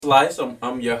Slice.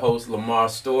 I'm your host, Lamar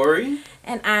Story.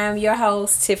 And I'm your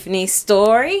host, Tiffany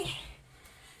Story.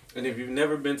 And if you've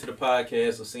never been to the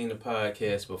podcast or seen the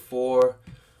podcast before,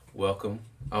 welcome.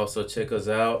 Also, check us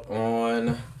out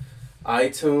on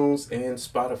iTunes and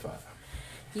Spotify.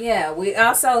 Yeah, we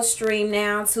also stream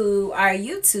now to our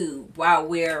YouTube while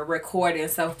we're recording.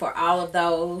 So for all of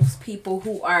those people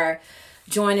who are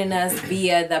joining us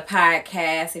via the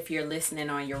podcast, if you're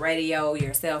listening on your radio,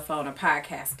 your cell phone, or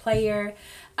podcast player,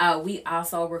 we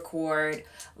also record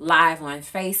live on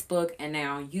Facebook and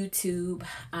now YouTube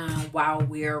while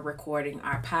we're recording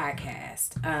our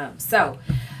podcast. So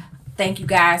thank you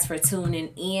guys for tuning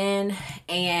in,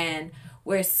 and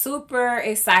we're super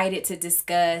excited to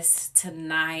discuss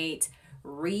tonight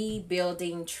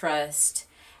rebuilding trust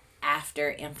after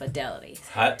infidelity.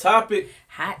 Hot topic.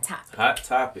 Hot topic. Hot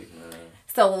topic, man.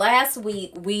 So last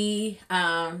week we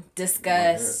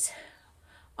discussed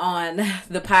on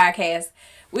the podcast.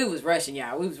 We was rushing,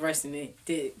 y'all. We was rushing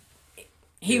it.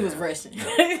 He was rushing.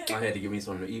 I had to give me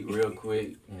something to eat real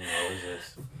quick. It's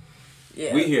just...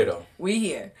 Yeah. We here though. We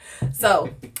here. So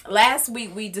last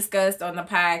week we discussed on the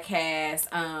podcast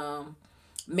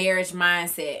marriage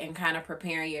mindset and kind of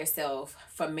preparing yourself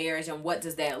for marriage and what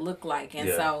does that look like. And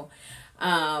so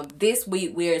this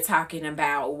week we're talking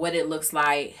about what it looks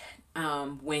like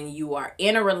when you are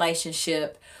in a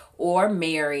relationship or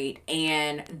married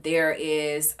and there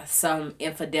is some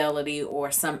infidelity or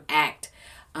some act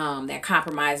that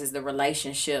compromises the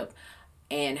relationship,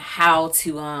 and how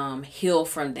to heal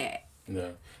from that. Yeah.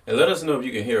 And let us know if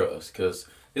you can hear us, because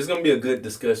it's going to be a good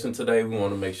discussion today. We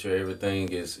want to make sure everything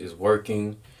is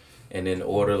working and in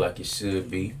order like it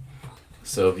should be.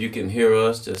 So if you can hear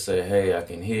us, just say, hey, I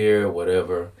can hear,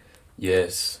 whatever.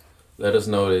 Yes. Let us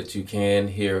know that you can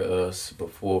hear us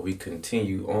before we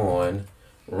continue on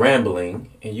rambling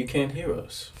and you can't hear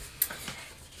us.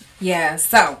 Yeah,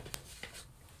 so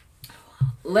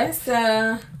let's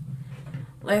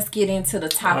get into the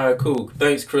topic. All right, cool.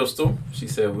 Thanks, Crystal. She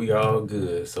said we all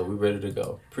good, so we ready to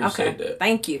go. Appreciate that.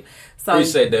 Thank you. So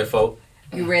appreciate that, folks.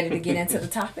 You ready to get into the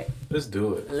topic? Let's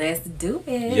do it. Let's do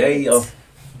it. Yeah.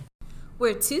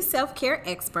 We're two self-care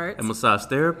experts, a massage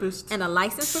therapist, and a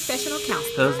licensed professional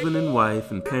counselor, husband and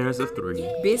wife and parents of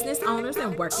 3, business owners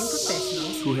and working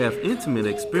professionals who have intimate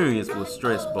experience with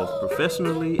stress both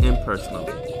professionally and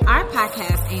personally. Our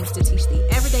podcast aims to teach the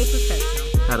everyday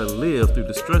professional how to live through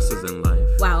the stresses in life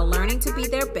while learning to be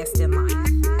their best in life.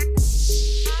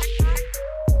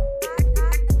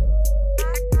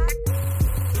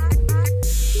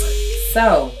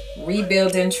 So,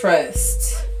 rebuilding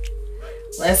trust.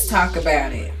 Let's talk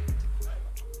about it.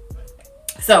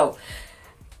 So,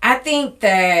 I think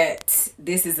that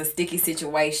this is a sticky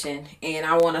situation, and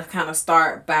I want to kind of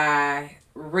start by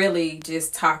really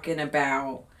just talking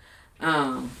about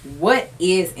what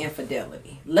is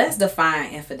infidelity. Let's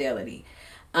define infidelity.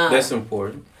 That's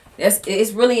important.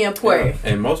 It's really important.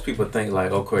 Yeah. And most people think like,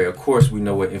 okay, of course we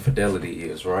know what infidelity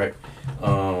is, right?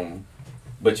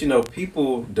 But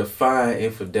people define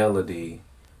infidelity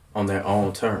on their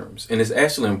own terms. And it's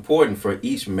actually important for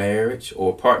each marriage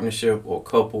or partnership or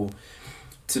couple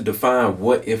to define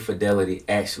what infidelity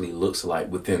actually looks like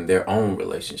within their own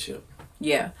relationship.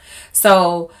 Yeah.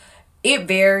 So it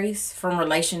varies from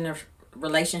relationship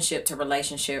to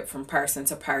relationship, from person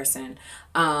to person.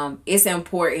 It's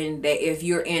important that if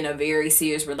you're in a very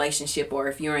serious relationship or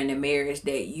if you're in a marriage,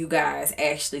 that you guys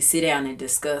actually sit down and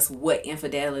discuss what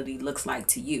infidelity looks like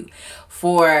to you.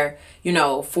 For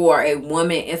a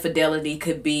woman, infidelity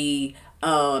could be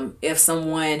if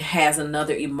someone has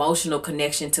another emotional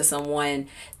connection to someone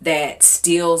that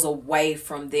steals away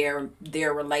from their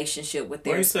relationship with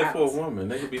their spouse. What do you say for a woman?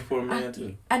 They could be for a man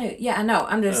too. I know. Yeah, I know.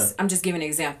 I'm just giving an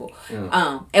example.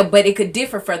 Yeah. But it could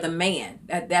differ for the man.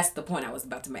 That's the point I was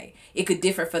about to make. It could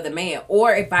differ for the man,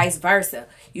 or vice versa.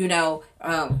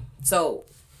 So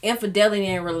infidelity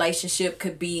in a relationship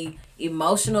could be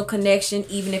emotional connection,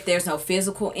 even if there's no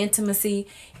physical intimacy.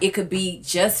 It could be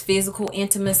just physical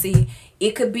intimacy.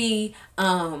 It could be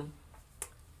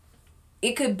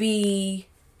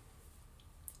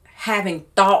having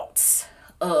thoughts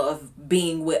of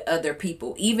being with other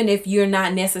people, even if you're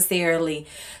not necessarily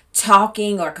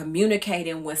talking or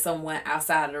communicating with someone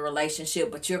outside of the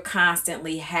relationship, but you're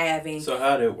constantly having. So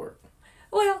how'd it work?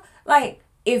 Well, like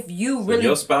if you really,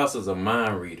 your spouse is a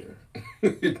mind reader,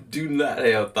 do not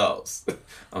have thoughts.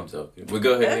 I'm joking. But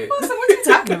go ahead. So what are you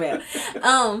talking about?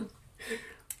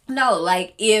 No,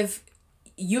 like if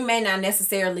you may not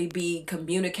necessarily be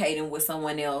communicating with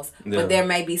someone else, but there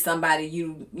may be somebody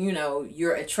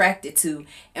you're attracted to,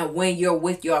 and when you're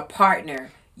with your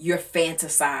partner, you're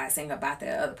fantasizing about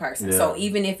that other person. Yeah. So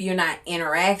even if you're not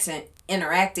interacting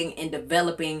interacting and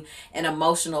developing an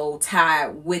emotional tie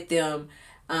with them,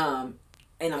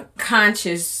 in a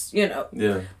conscious,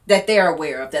 that they're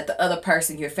aware of, that the other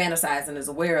person you're fantasizing is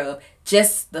aware of.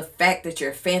 Just the fact that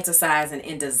you're fantasizing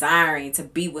and desiring to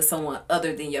be with someone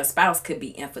other than your spouse could be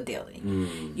infidelity.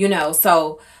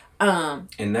 So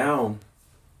and now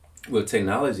with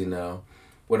technology now,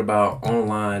 what about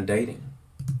online dating?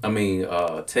 I mean,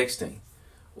 texting,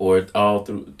 or all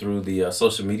through the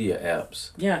social media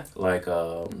apps. Yeah. Like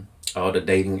all the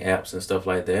dating apps and stuff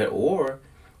like that, or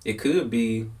it could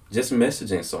be just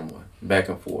messaging someone back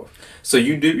and forth. So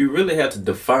you really have to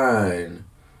define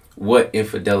what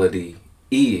infidelity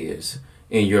is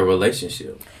in your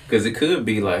relationship, because it could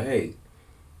be like, hey,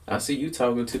 I see you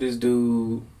talking to this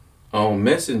dude on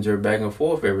Messenger back and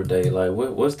forth every day. Like,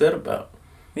 what's that about?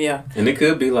 Yeah. And it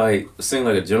could be like, seem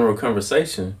like a general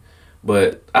conversation,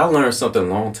 but I learned something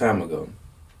a long time ago.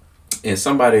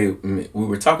 And we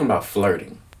were talking about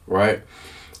flirting, right?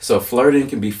 So flirting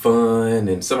can be fun,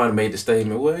 and somebody made the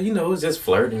statement, well, it's just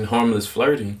flirting, harmless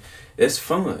flirting. It's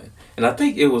fun. And I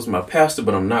think it was my pastor,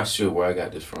 but I'm not sure where I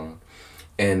got this from.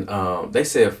 And they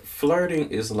said flirting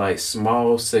is like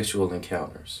small sexual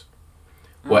encounters.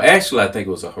 Well, actually, I think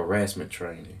it was a harassment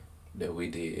training that we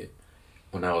did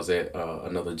when I was at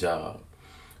another job.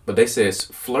 But they said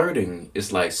flirting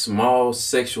is like small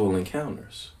sexual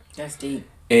encounters. That's deep.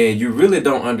 And you really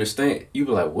don't understand. You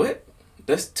be like, what?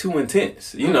 That's too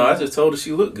intense. I just told her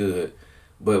she looked good.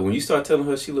 But when you start telling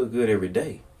her she looked good every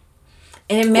day.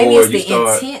 And maybe it's the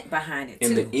intent behind it, too.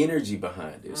 And the energy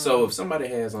behind it. So if somebody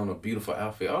has on a beautiful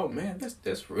outfit, oh, man,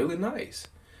 that's really nice.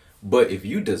 But if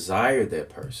you desire that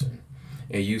person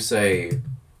and you say,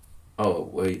 oh,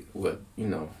 wait,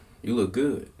 you look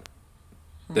good.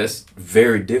 That's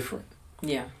very different.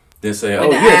 Yeah. Then say,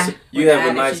 oh, yes, you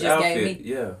have a nice outfit.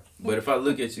 Yeah. But if I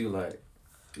look at you like,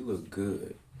 you look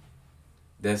good.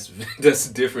 That's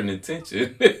a different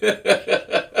intention.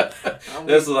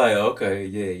 That's like, okay,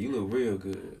 yeah, you look real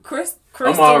good.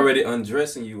 I'm already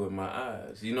undressing you with my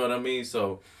eyes. You know what I mean?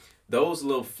 So those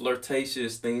little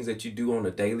flirtatious things that you do on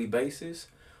a daily basis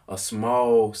are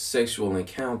small sexual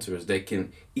encounters that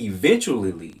can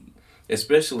eventually lead,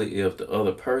 especially if the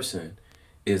other person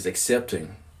is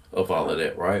accepting of all of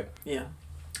that, right? Yeah.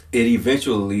 It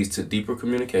eventually leads to deeper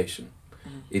communication.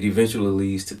 It eventually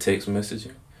leads to text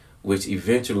messaging, which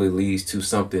eventually leads to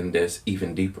something that's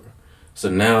even deeper. So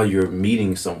now you're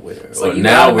meeting somewhere. So you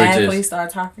automatically start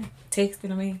talking,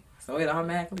 texting me, so it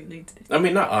automatically leads to this. I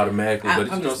mean, not automatically,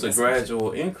 but it's a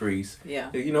gradual increase.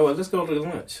 Yeah. You know what? Let's go to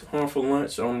lunch. Home for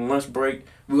lunch, on lunch break,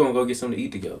 we're going to go get something to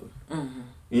eat together. Mm-hmm.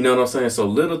 You know what I'm saying? So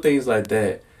little things like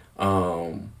that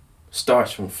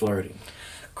starts from flirting.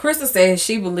 Krista says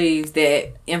she believes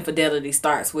that infidelity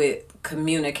starts with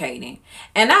communicating.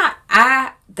 And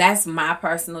I that's my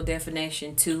personal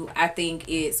definition too. I think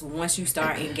it's once you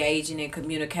start engaging in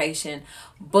communication,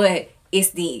 but it's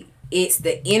the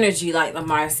energy, like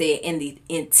Lamar said, and the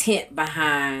intent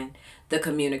behind the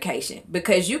communication.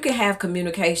 Because you can have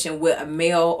communication with a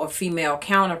male or female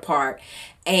counterpart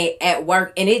at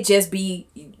work, and it just be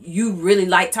you really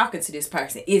like talking to this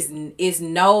person. It's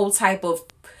no type of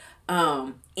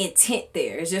intent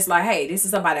there. It's just like, hey, this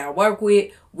is somebody I work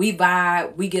with. We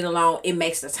vibe, we get along. It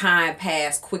makes the time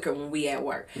pass quicker when we at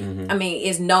work. Mm-hmm. I mean,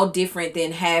 it's no different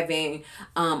than having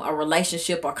a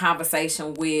relationship or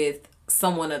conversation with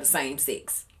someone of the same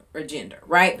sex or gender,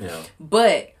 right? Yeah.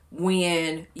 But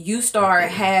when you start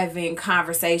having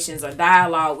conversations or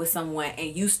dialogue with someone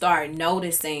and you start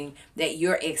noticing that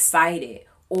you're excited,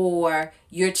 or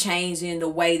you're changing the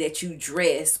way that you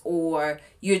dress, or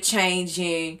you're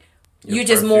changing you're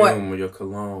just more or your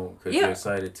cologne because you're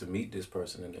excited to meet this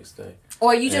person the next day,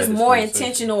 or you just more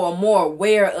intentional or more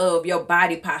aware of your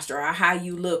body posture or how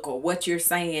you look or what you're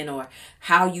saying or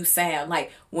how you sound.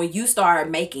 Like when you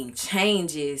start making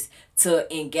changes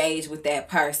to engage with that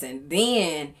person,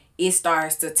 then it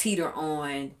starts to teeter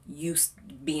on you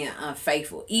being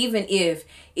unfaithful, even if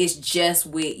it's just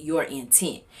with your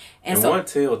intent. And so, one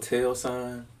telltale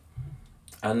sign,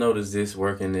 I noticed this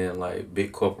working in like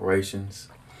big corporations,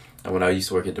 and when I used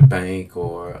to work at the bank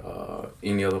or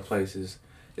any other places,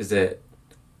 is that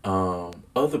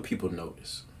other people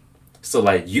notice. So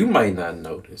like you might not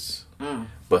notice,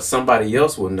 but somebody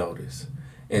else will notice,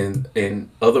 and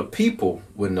other people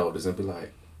will notice and be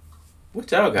like,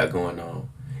 "What y'all got going on?"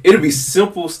 It'll be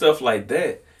simple stuff like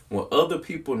that. When other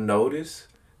people notice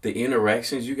the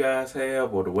interactions you guys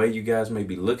have, or the way you guys may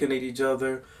be looking at each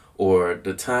other, or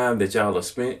the time that y'all are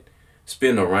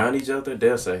spend around each other,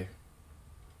 they'll say,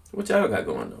 "What y'all got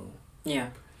going on?" Yeah.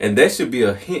 And that should be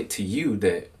a hint to you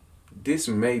that this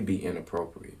may be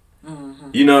inappropriate.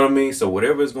 You know what I mean? So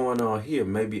whatever is going on here,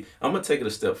 maybe I'm gonna take it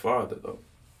a step farther though.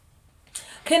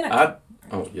 Can I?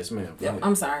 Oh yes, ma'am.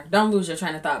 I'm sorry. Don't lose your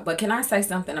train of thought. But can I say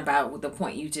something about the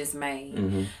point you just made?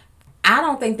 Mm-hmm. I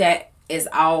don't think that is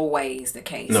always the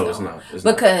case. No, though. it's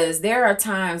not. Because there are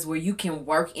times where you can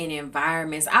work in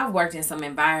environments. I've worked in some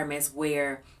environments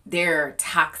where there are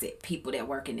toxic people that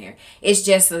work in there. It's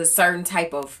just a certain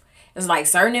type of. It's like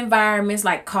certain environments,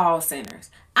 like call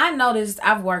centers. I noticed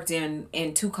I've worked in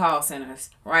 2 call centers,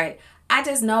 right? I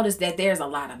just noticed that there's a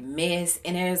lot of mess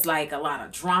and there's like a lot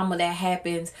of drama that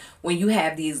happens when you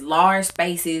have these large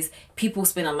spaces. People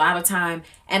spend a lot of time.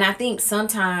 And I think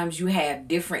sometimes you have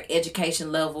different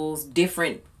education levels,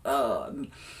 different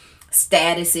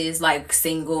statuses, like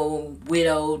single,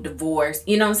 widow, divorce.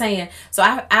 You know what I'm saying? So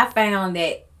I found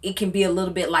that it can be a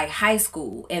little bit like high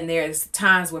school, and there's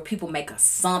times where people make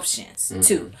assumptions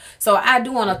too. So I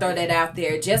do want to throw that out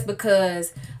there. Just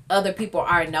because other people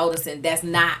are noticing, that's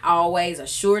not always a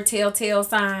sure telltale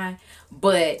sign.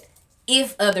 But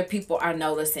if other people are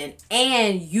noticing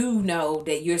and you know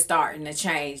that you're starting to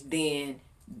change, then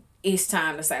it's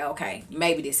time to say, okay,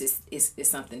 maybe this is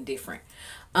something different.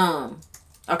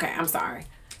 Okay, I'm sorry.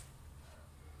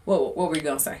 What were you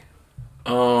gonna say?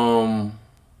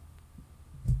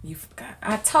 You forgot.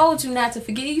 I told you not to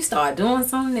forget. You started doing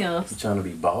something else. You're trying to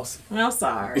be bossy. I'm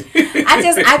sorry.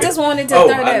 I just wanted to throw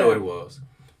that. I know what it was.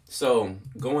 So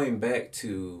going back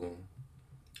to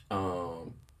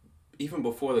even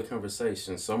before the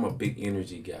conversation, so I'm a big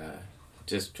energy guy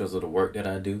just because of the work that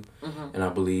I do. And I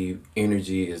believe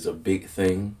energy is a big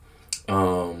thing.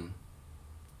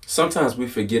 Sometimes we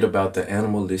forget about the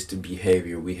animalistic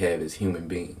behavior we have as human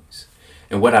beings.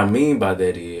 And what I mean by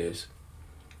that is,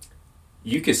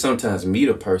 you can sometimes meet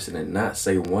a person and not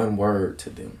say one word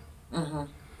to them.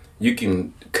 You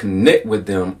can connect with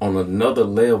them on another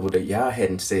level that y'all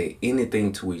hadn't said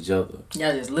anything to each other.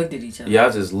 Y'all just looked at each other.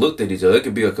 Y'all just looked at each other. It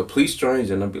could be a complete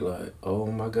stranger and I'll be like, oh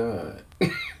my God.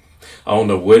 I don't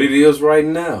know what it is right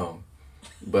now,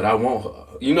 but I want her.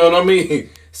 You know what I mean?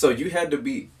 So you had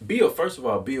to first of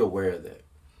all, be aware of that.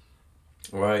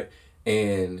 Right?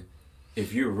 And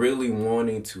if you're really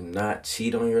wanting to not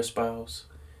cheat on your spouse,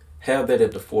 have that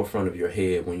at the forefront of your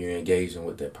head when you're engaging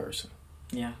with that person.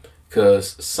 Yeah.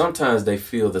 Because sometimes they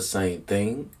feel the same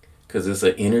thing because it's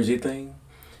an energy thing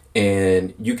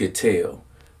and you could tell.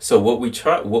 So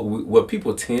what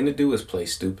people tend to do is play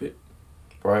stupid,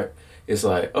 right? It's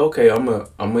like, okay, I'm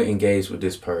gonna engage with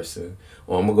this person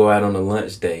or I'm gonna go out on a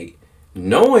lunch date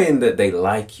knowing that they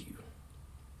like you.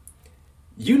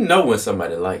 You know when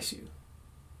somebody likes you.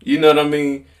 You know what I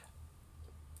mean?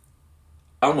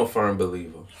 I'm a firm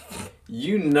believer.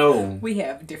 You know we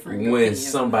have different when opinions.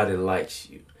 somebody likes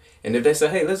you. And if they say,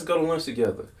 hey, let's go to lunch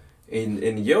together,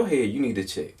 in your head, you need to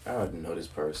check. I already know this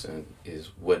person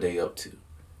is what they up to.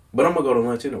 But I'm going to go to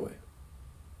lunch anyway.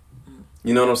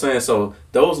 You know what I'm saying? So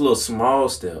those little small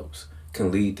steps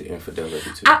can lead to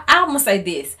infidelity too. I'm going to say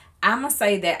this. I'm going to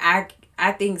say that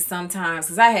I think sometimes,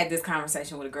 because I had this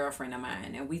conversation with a girlfriend of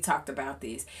mine and we talked about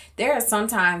this. There are some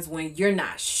times when you're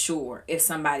not sure if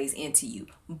somebody's into you.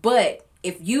 But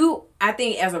I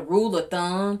think as a rule of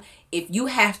thumb, if you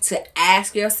have to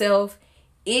ask yourself,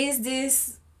 is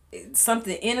this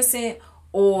something innocent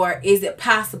or is it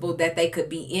possible that they could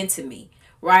be into me,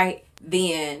 right?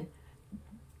 Then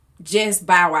just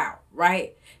bow out,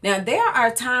 right? Now, there are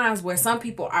times where some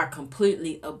people are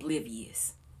completely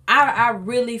oblivious. I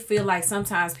really feel like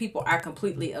sometimes people are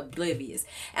completely oblivious.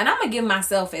 And I'm going to give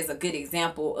myself as a good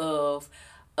example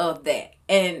of that.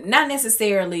 And not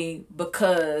necessarily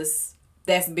because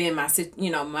that's been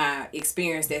my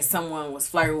experience that someone was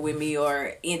flirting with me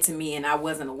or into me and I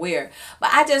wasn't aware.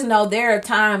 But I just know there are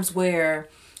times where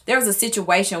there was a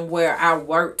situation where I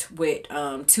worked with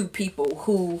 2 people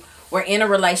who were in a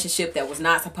relationship that was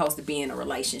not supposed to be in a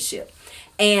relationship.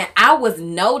 And I was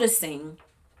noticing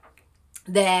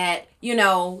that,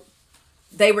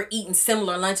 they were eating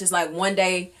similar lunches. Like one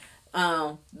day,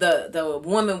 the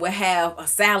woman would have a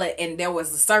salad and there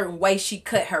was a certain way she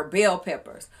cut her bell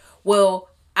peppers. Well,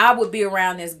 I would be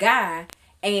around this guy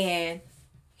and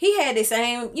he had the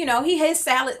same, his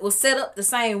salad was set up the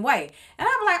same way. And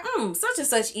I'm like, such and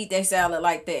such eat their salad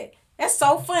like that. That's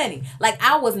so funny. Like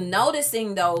I was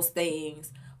noticing those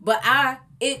things, but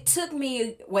it took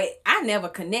me, I never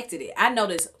connected it. I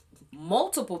noticed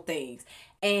multiple things.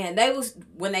 And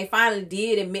when they finally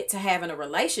did admit to having a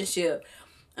relationship,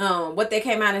 what they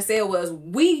came out and said was,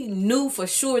 we knew for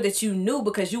sure that you knew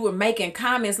because you were making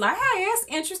comments like, hey, that's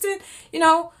interesting.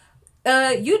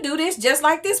 You do this just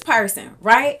like this person,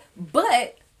 right?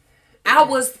 But I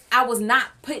was not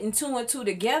putting 2 and 2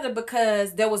 together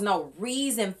because there was no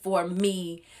reason for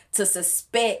me to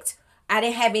suspect I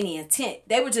didn't have any intent.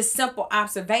 They were just simple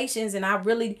observations, and I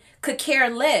really could care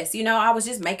less. I was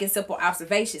just making simple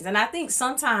observations. And I think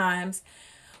sometimes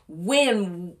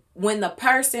when the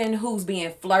person who's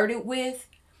being flirted with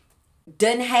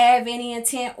doesn't have any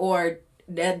intent, or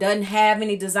that doesn't have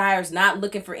any desires, not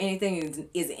looking for anything,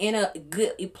 is in a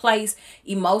good place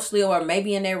emotionally, or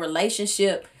maybe in their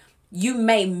relationship, you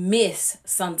may miss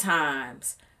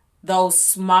sometimes those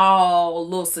small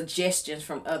little suggestions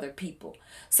from other people.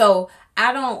 So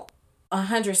I don't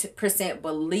 100%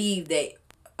 believe that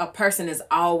a person is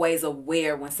always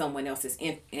aware when someone else is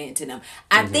into them.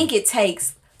 I think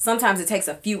sometimes it takes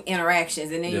a few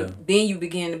interactions, and then you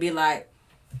begin to be like,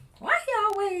 why he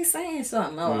always saying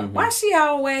something? Or why she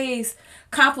always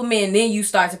complimenting? Then you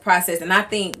start to process. And I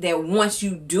think that once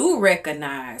you do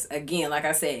recognize, again, like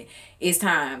I said, it's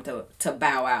time to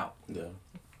bow out. Yeah.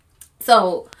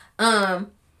 So,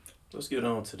 let's get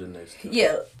on to the next topic.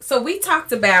 Yeah. So we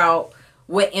talked about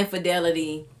what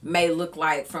infidelity may look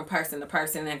like from person to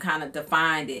person and kind of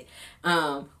defined it.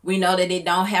 We know that it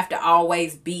don't have to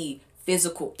always be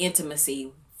physical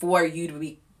intimacy for you to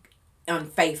be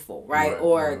unfaithful, right?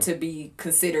 Or to be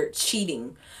considered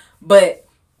cheating. But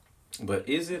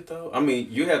is it though? I mean,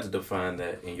 you have to define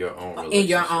that in your own relationship. In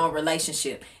your own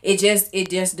relationship. It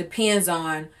just depends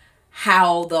on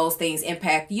how those things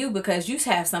impact you, because you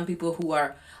have some people who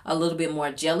are a little bit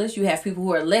more jealous. You have people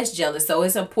who are less jealous. So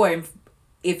it's important,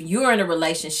 if you're in a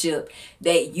relationship,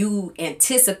 that you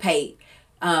anticipate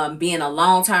being a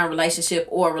long-term relationship,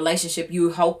 or a relationship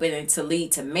you hoping to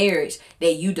lead to marriage,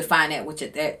 that you define that with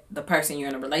the person you're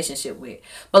in a relationship with.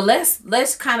 But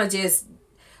let's kind of just,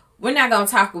 we're not going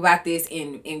to talk about this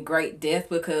in great depth,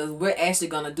 because we're actually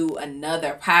going to do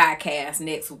another podcast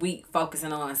next week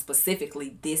focusing on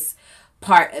specifically this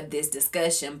part of this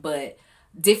discussion, but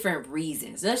different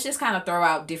reasons. Let's just kind of throw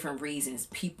out different reasons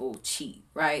people cheat,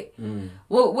 right?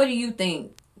 What do you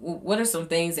think? What are some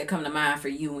things that come to mind for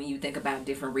you when you think about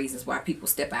different reasons why people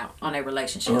step out on a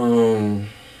relationship?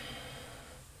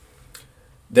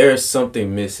 There's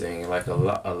something missing, like a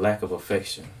lack of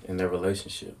affection in their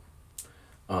relationship.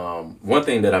 One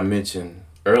thing that I mentioned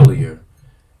earlier,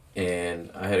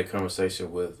 and I had a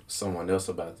conversation with someone else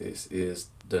about this, is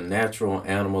the natural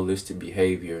animalistic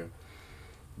behavior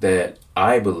that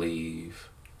I believe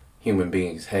human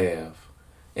beings have.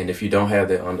 And if you don't have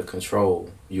that under control,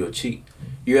 you'll cheat.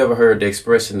 You ever heard the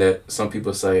expression that some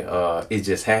people say, it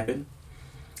just happened?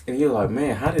 And you're like,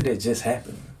 man, how did that just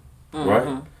happen?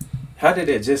 Right? How did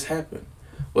that just happen?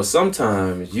 Well,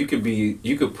 sometimes you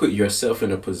could put yourself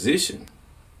in a position,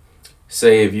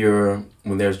 say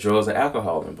when there's drugs or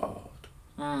alcohol involved,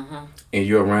 and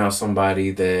you're around somebody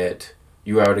that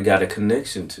you already got a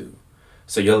connection to.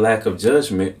 So your lack of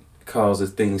judgment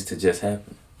causes things to just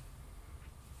happen.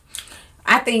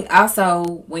 I think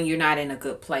also when you're not in a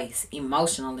good place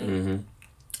emotionally,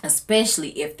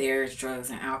 especially if there's drugs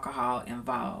and alcohol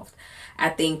involved. I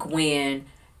think when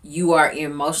you are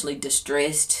emotionally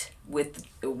distressed with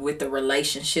the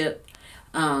relationship,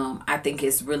 I think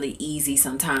it's really easy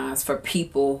sometimes for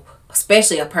people,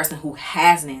 especially a person who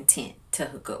has an intent to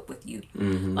hook up with you.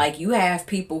 Like, you have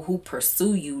people who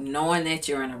pursue you knowing that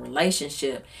you're in a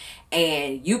relationship,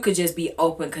 and you could just be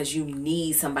open because you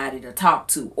need somebody to talk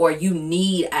to, or you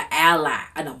need an ally,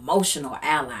 an emotional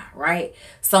ally, right?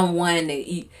 Someone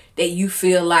that you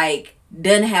feel like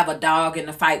doesn't have a dog in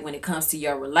the fight when it comes to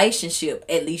your relationship.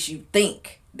 At least you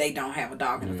think they don't have a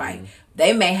dog in the fight.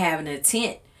 They may have an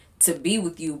intent to be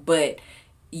with you, but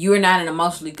you're not in an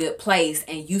emotionally good place,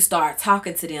 and you start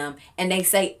talking to them and they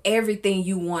say everything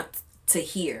you want to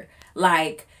hear.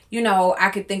 Like, I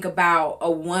could think about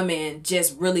a woman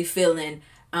just really feeling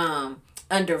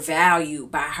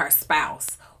undervalued by her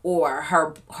spouse or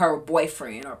her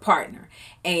boyfriend or partner,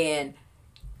 and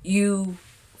you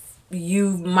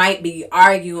might be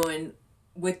arguing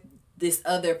with this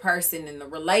other person in the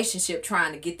relationship,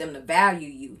 trying to get them to value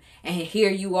you, and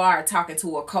here you are talking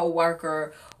to a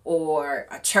coworker or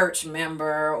a church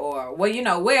member, or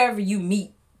wherever you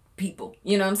meet people,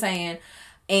 you know what I'm saying?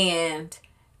 And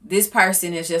this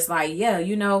person is just like, yeah,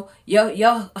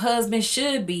 your husband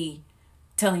should be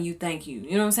telling you thank you.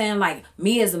 You know what I'm saying? Like,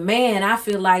 me as a man, I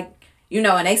feel like,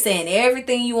 and they saying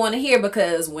everything you want to hear,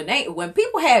 because when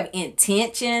people have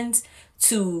intentions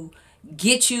to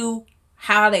get you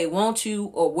how they want you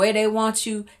or where they want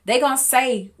you, they gonna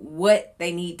say what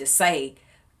they need to say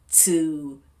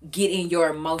to get in your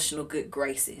emotional good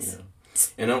graces. Yeah.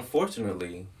 And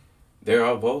unfortunately, there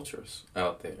are vultures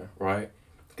out there, right?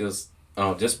 Because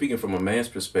just speaking from a man's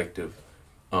perspective,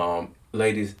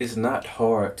 ladies, it's not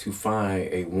hard to find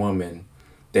a woman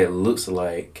that looks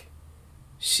like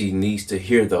she needs to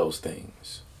hear those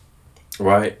things,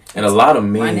 right? And a lot of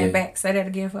Run that men, back. Say that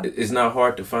again for me. it's not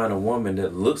hard to find a woman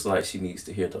that looks like she needs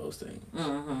to hear those things,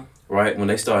 right? When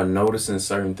they start noticing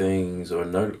certain things, or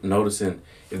noticing,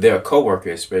 if they're a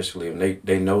coworker especially, and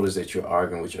they notice that you're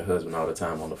arguing with your husband all the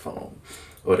time on the phone,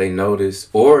 or they notice,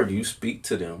 or you speak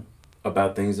to them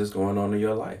about things that's going on in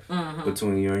your life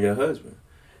between you and your husband,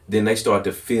 then they start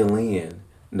to fill in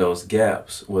those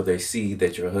gaps where they see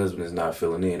that your husband is not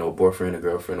filling in, or boyfriend or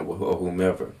girlfriend, or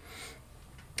whomever.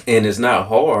 And it's not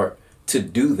hard to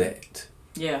do that.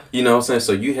 Yeah. You know what I'm saying?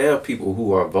 So you have people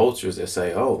who are vultures that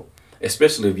say, oh,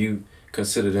 especially if you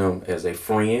consider them as a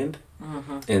friend,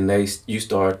 and you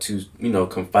start to,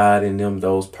 confide in them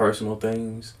those personal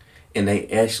things, and they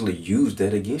actually use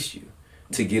that against you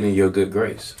to get in your good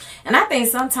grace. And I think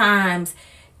sometimes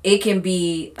it can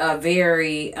be a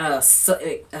very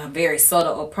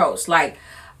subtle approach. Like,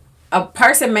 a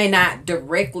person may not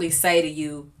directly say to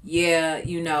you, yeah,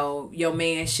 your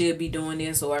man should be doing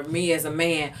this, or me as a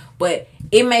man, but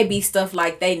it may be stuff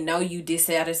like they know you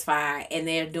dissatisfied and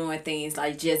they're doing things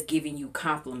like just giving you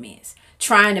compliments,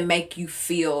 trying to make you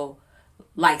feel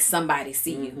like somebody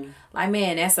see you. Like,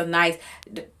 man, that's a nice...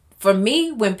 For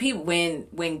me,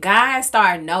 when guys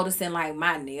start noticing like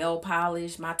my nail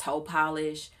polish, my toe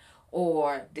polish,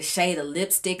 or the shade of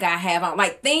lipstick I have on,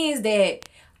 like things that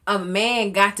a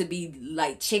man got to be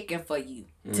like checking for you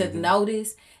to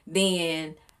notice,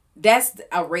 then that's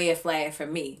a red flag for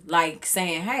me. Like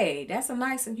saying, hey, that's a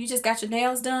nice, you just got your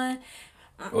nails done.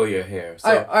 Or your hair.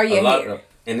 So or your hair.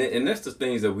 And that's the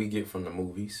things that we get from the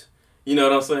movies. You know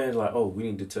what I'm saying? Like, oh, we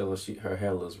need to tell her her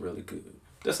hair looks really good.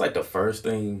 That's like the first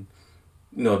thing,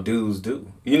 dudes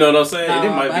do. You know what I'm saying? No, it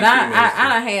might but be I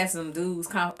done had some dudes,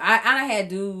 I done had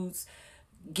dudes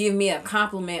give me a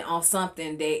compliment on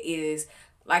something that is,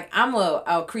 like, I'm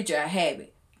a creature of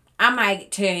habit. I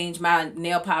might change my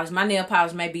nail polish. My nail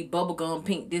polish may be bubblegum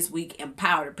pink this week and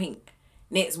powder pink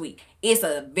next week. It's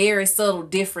a very subtle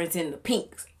difference in the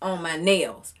pinks on my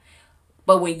nails.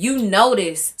 But when you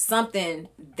notice something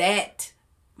that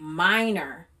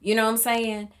minor, you know what I'm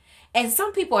saying? And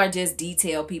some people are just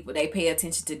detail people. They pay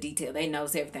attention to detail. They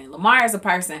notice everything. Lamar is a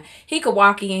person. He could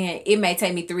walk in. It may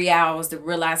take me 3 hours to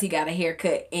realize he got a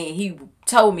haircut. And he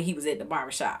told me he was at the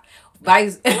barbershop.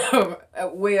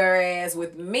 Whereas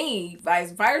with me,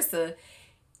 vice versa,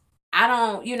 I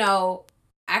don't,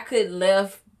 I could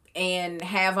left and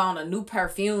have on a new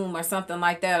perfume or something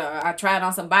like that. Or I tried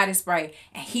on some body spray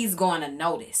and he's going to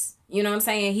notice. You know what I'm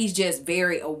saying? He's just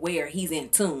very aware. He's in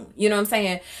tune. You know what I'm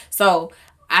saying? So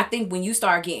I think when you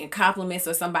start getting compliments,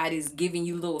 or somebody's giving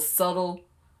you little subtle,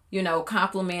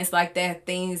 compliments like that,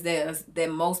 things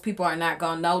that most people are not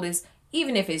going to notice,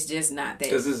 even if it's just not that.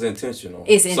 Because it's intentional.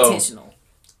 It's intentional.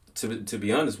 To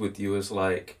be honest with you, it's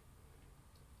like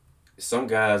some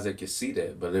guys that can see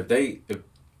that, but if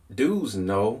dudes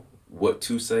know what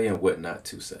to say and what not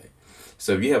to say.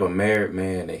 So if you have a married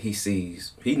man that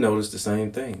he noticed the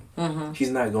same thing. He's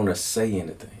not going to say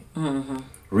anything.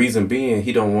 Reason being,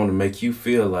 he don't want to make you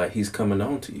feel like he's coming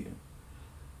on to you.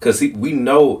 Because we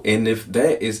know, and if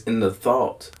that is in the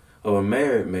thought of a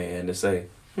married man to say,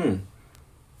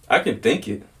 I can think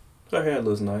it. Her hair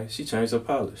looks nice. She changed her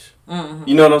polish.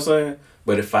 You know what I'm saying?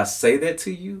 But if I say that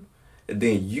to you,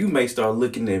 then you may start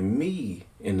looking at me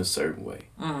in a certain way.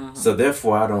 So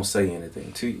therefore, I don't say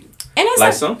anything to you. And it's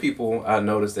like some people, I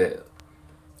noticed that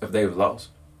if they've lost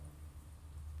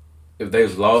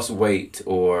weight,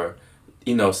 or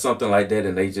something like that,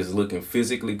 and they just looking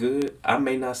physically good, I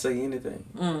may not say anything.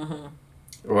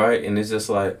 Right? And it's just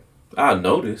like, I'll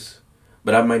notice,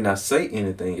 but I may not say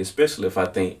anything, especially if I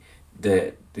think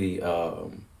that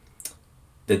that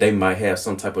they might have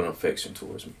some type of affection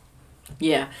towards me.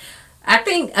 Yeah. I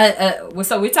think,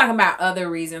 so we're talking about other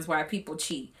reasons why people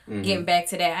cheat. Getting back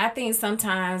to that, I think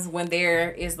sometimes when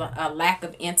there is a lack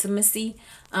of intimacy,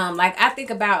 like I think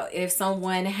about if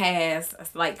someone has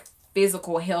like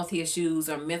physical health issues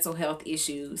or mental health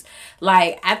issues,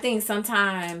 like I think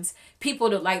sometimes people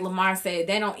that, like Lamar said,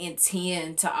 they don't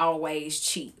intend to always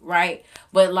cheat, right?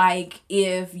 But like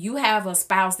if you have a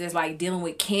spouse that's like dealing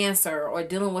with cancer or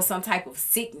dealing with some type of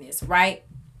sickness, right?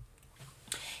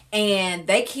 And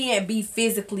they can't be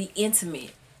physically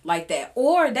intimate like that,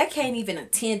 or they can't even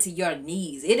attend to your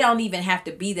needs. It don't even have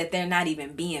to be that they're not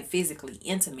even being physically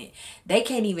intimate. They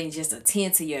can't even just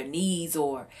attend to your needs,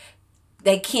 or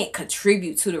they can't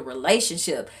contribute to the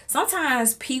relationship.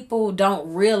 Sometimes people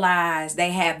don't realize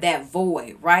they have that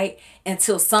void, right?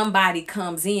 Until somebody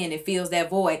comes in and fills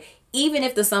that void. Even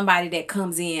if the somebody that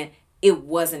comes in, it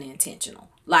wasn't intentional.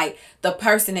 Like the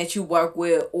person that you work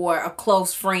with or a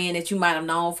close friend that you might have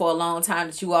known for a long time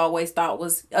that you always thought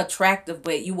was attractive,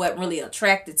 but you wasn't really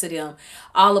attracted to them.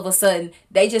 All of a sudden,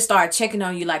 they just start checking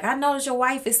on you like, I noticed your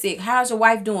wife is sick. How's your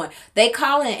wife doing? They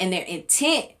call in and their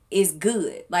intent is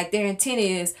good. Like their intent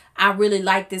is, I really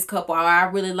like this couple, or I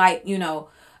really like,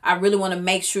 I really want to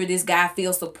make sure this guy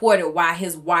feels supported while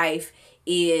his wife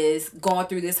is going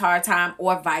through this hard time,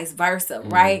 or vice versa,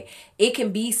 right? It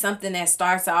can be something that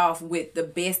starts off with the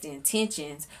best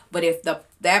intentions, but if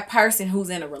that person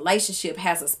who's in a relationship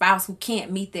has a spouse who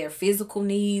can't meet their physical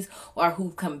needs, or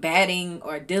who combating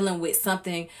or dealing with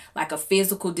something like a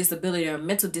physical disability or a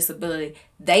mental disability,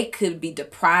 they could be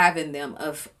depriving them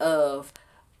of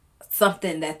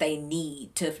something that they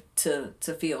need to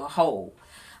feel whole.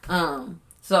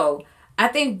 So I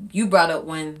think you brought up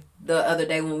one the other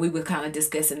day when we were kind of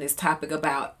discussing this topic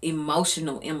about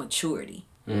emotional immaturity.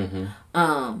 And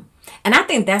I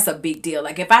think that's a big deal.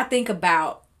 Like if I think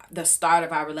about the start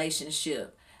of our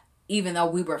relationship, even though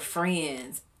we were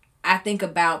friends, I think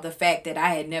about the fact that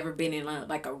I had never been in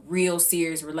a real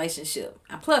serious relationship.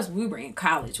 And plus, we were in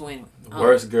college when the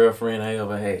worst girlfriend I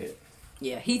ever had.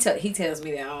 Yeah, he tells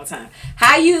me that all the time.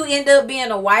 How you end up being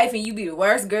a wife and you be the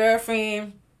worst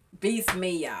girlfriend? Beats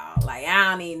me, y'all. Like,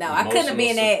 I don't even know. I couldn't have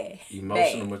been that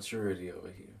emotional maturity over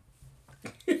here.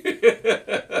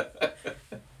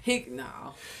 He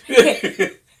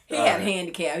had a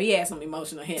handicap. He had some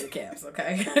emotional handicaps,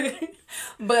 okay?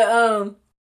 But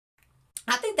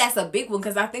I think that's a big one,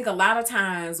 because I think a lot of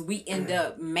times we end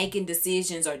up making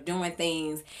decisions or doing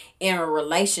things in a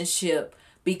relationship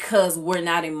because we're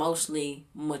not emotionally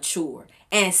mature.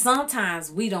 And sometimes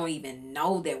we don't even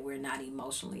know that we're not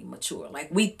emotionally mature. Like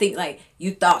we think, like,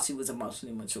 you thought she was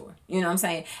emotionally mature. You know what I'm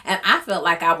saying? And I felt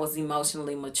like I was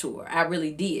emotionally mature. I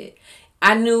really did.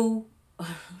 I knew,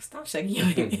 stop shaking your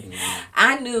head.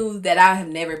 I knew that I have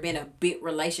never been a big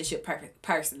relationship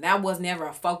person. That was never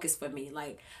a focus for me.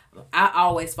 Like I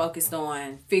always focused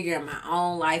on figuring my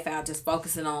own life out, just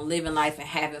focusing on living life and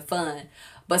having fun.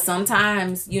 But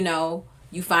sometimes,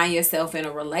 you find yourself in a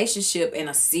relationship, in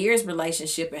a serious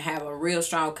relationship, and have a real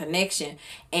strong connection,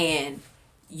 and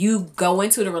you go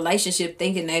into the relationship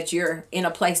thinking that you're in a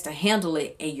place to handle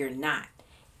it, and you're not.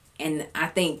 And I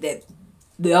think that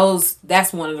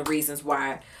that's one of the reasons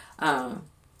why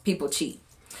people cheat.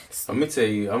 Let me tell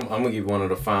you, I'm gonna give one of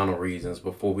the final reasons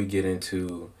before we get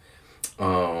into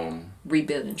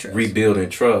rebuilding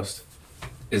trust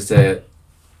is that,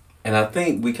 and I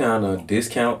think we kind of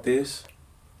discount this.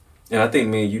 And I think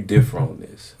me and you differ on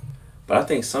this. But I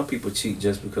think some people cheat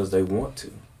just because they want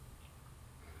to.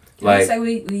 Like, say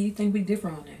you think we differ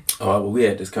on that? Oh, well, we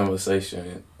had this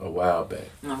conversation a while back.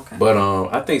 Okay. But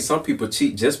I think some people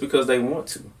cheat just because they want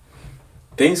to.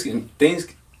 Things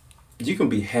you can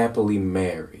be happily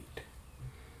married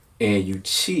and you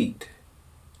cheat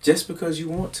just because you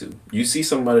want to. You see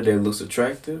somebody that looks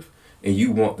attractive and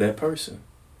you want that person.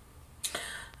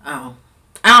 Oh.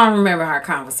 I don't remember our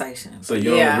conversation. So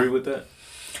you don't agree with that?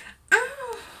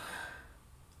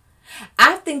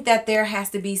 I think that there has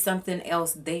to be something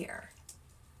else there.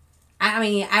 I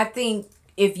mean, I think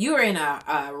if you're in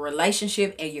a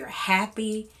relationship and you're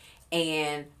happy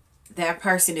and that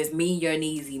person is meeting your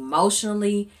needs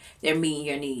emotionally, they're meeting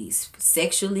your needs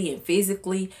sexually and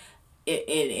physically,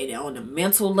 and on a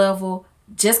mental level,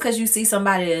 just because you see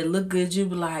somebody that look good, you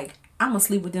be like, I'm going to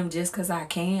sleep with them just because I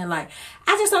can. Like,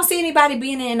 I just don't see anybody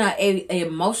being in a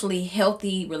emotionally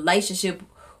healthy relationship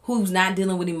who's not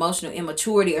dealing with emotional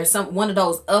immaturity or one of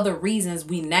those other reasons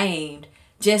we named,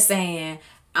 just saying,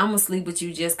 I'm going to sleep with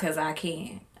you just because I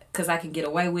can. Because I can get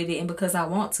away with it and because I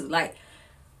want to. Like,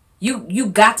 you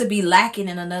got to be lacking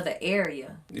in another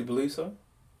area. You believe so?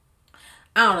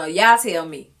 I don't know. Y'all tell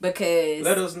me, because...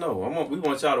 Let us know. We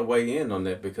want y'all to weigh in on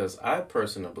that, because I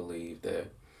personally believe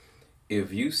that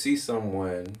if you see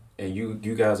someone and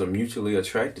you guys are mutually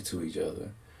attracted to each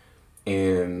other,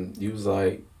 and you was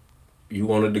like, you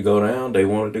wanted to go down, they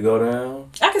wanted to go down.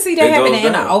 I can see that happening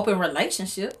in an open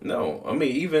relationship. No, I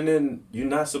mean, even you're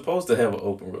not supposed to have an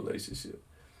open relationship.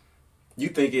 You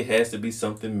think it has to be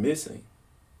something missing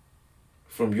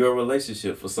from your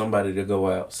relationship for somebody to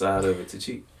go outside of it to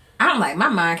cheat. I'm like, my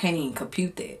mind can't even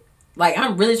compute that. Like,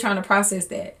 I'm really trying to process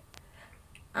that.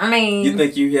 I mean... You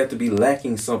think you have to be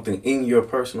lacking something in your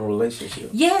personal relationship?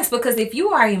 Yes, because if you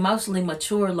are emotionally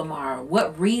mature, Lamar,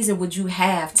 what reason would you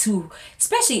have to...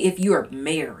 Especially if you're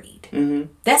married.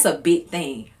 Mm-hmm. That's a big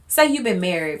thing. Say you've been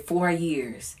married 4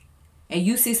 years. And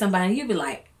you see somebody, and you be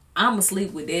like, I'm going to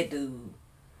sleep with that dude.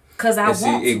 Because I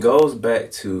want to. It goes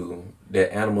back to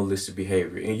that animalistic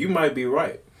behavior. And you might be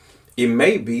right. It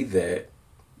may be that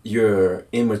you're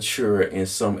immature in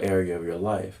some area of your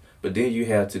life. But then you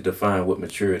have to define what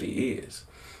maturity is.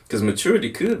 Because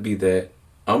maturity could be that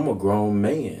I'm a grown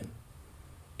man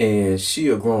and she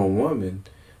a grown woman,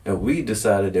 and we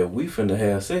decided that we finna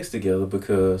have sex together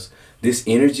because this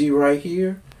energy right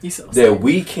here, that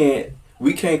we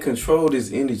can't control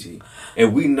this energy,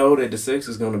 and we know that the sex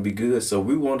is gonna be good, so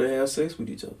we want to have sex with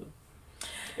each other.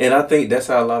 And I think that's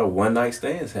how a lot of one night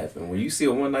stands happen. When you see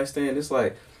a one night stand, it's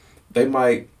like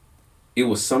it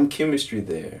was some chemistry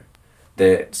there,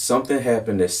 that something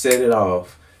happened that set it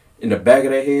off. In the back of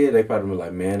their head, they probably were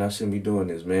like, man, I shouldn't be doing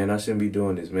this. Man, I shouldn't be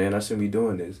doing this. Man, I shouldn't be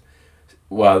doing this.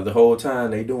 While the whole time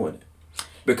they doing it.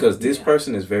 Because this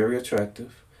person is very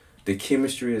attractive. The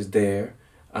chemistry is there.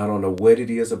 I don't know what it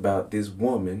is about this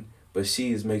woman, but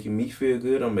she is making me feel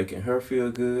good. I'm making her feel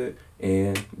good.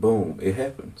 And boom, it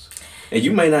happens. And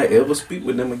you may not ever speak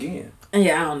with them again.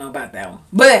 Yeah, I don't know about that one.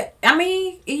 But, I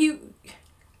mean,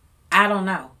 I don't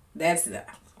know. I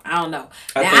don't know.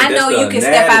 Now, I know you can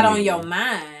step out on your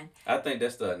mind. I think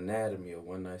that's the anatomy of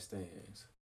one night stands.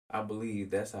 I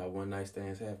believe that's how one night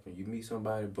stands happen. You meet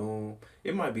somebody, boom.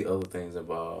 It might be other things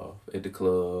involved at the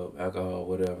club, alcohol,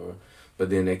 whatever. But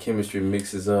then that chemistry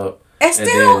mixes up. It's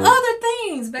still other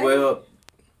things, baby. Well,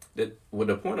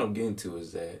 the point I'm getting to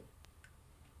is that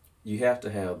you have to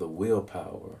have the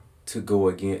willpower to go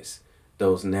against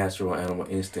those natural animal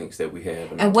instincts that we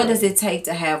have. And what does it take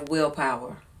to have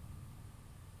willpower?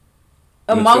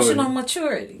 Emotional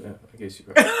maturity. Yeah, I guess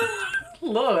you're right.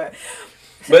 Lord.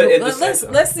 But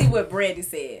let's see what Brandy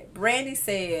said. Brandy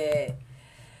said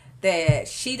that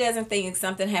she doesn't think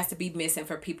something has to be missing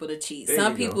for people to cheat.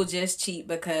 Some people just cheat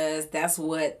because that's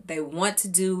what they want to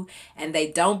do, and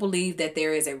they don't believe that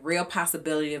there is a real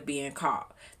possibility of being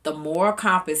caught. The moral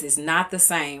compass is not the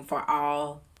same for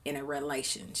all in a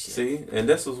relationship. See, and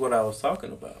this was what I was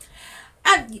talking about.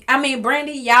 I mean,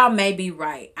 Brandy, y'all may be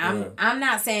right. I'm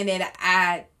not saying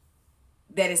that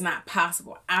it's not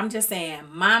possible. I'm just saying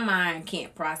my mind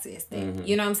can't process that. Mm-hmm.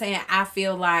 You know what I'm saying? I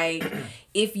feel like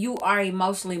if you are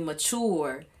emotionally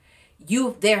mature,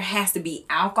 there has to be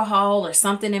alcohol or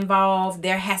something involved.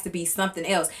 There has to be something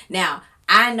else. Now,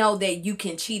 I know that you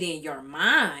can cheat in your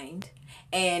mind,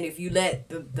 and if you let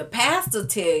the pastor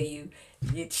tell you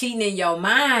you're cheating in your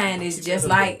mind, it's just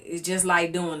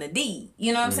like doing the deed.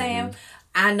 You know what I'm saying?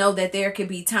 I know that there could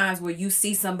be times where you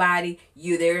see somebody,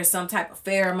 there is some type of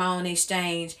pheromone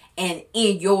exchange, and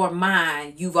in your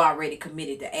mind, you've already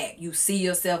committed the act. You see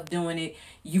yourself doing it.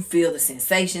 You feel the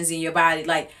sensations in your body.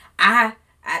 Like, I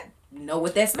know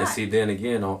what that's like. And see, then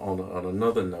again, on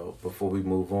another note, before we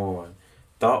move on,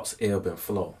 thoughts ebb and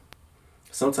flow.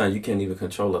 Sometimes you can't even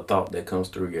control a thought that comes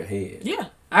through your head. Yeah,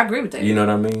 I agree with that. You know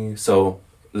what I mean? So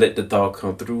let the thought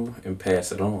come through and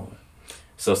pass it on.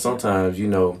 So sometimes,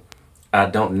 I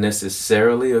don't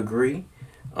necessarily agree.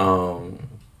 I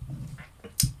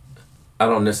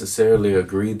don't necessarily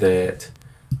agree that.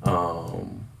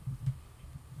 You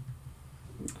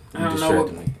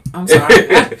distracted me. I'm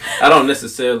sorry. I don't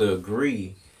necessarily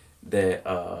agree that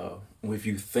if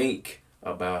you think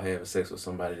about having sex with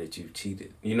somebody that you've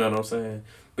cheated. You know what I'm saying?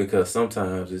 Because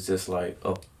sometimes it's just like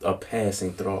a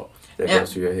passing thought that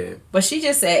goes through your head. But she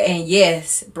just said, and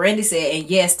yes, Brandy said, and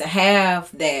yes, to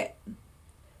have that.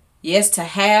 Yes, to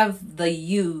have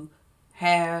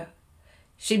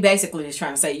she basically is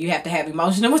trying to say you have to have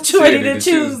emotional maturity to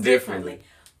choose differently.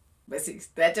 But see,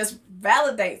 that just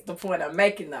validates the point I'm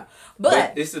making now.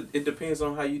 But it depends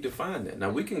on how you define that.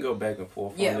 Now, we can go back and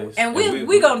forth on this. And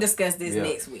we're going to discuss this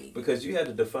next week. Because you had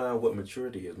to define what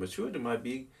maturity is. Maturity might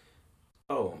be,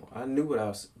 I knew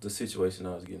the situation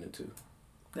I was getting into.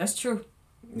 That's true.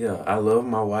 Yeah, I love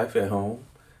my wife at home.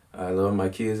 I love my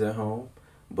kids at home.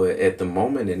 But at the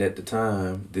moment and at the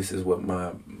time, this is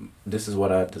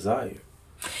what I desire.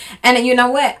 And you know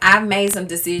what? I've made some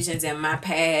decisions in my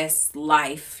past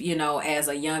life, as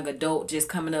a young adult, just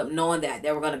coming up, knowing that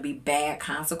there were going to be bad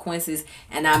consequences.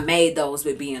 And I made those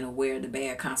with being aware of the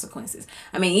bad consequences.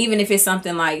 I mean, even if it's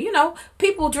something like,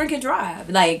 people drink and drive.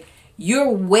 Like, you're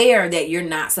aware that you're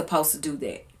not supposed to do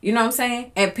that. You know what I'm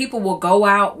saying? And people will go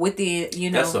out with it,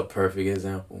 That's a perfect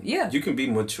example. Yeah. You can be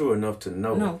mature enough to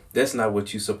know that's not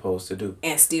what you're supposed to do.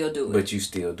 And still do it. But you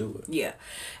still do it. Yeah.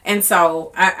 And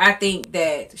so I think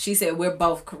that she said we're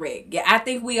both correct. Yeah, I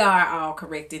think we are all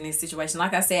correct in this situation.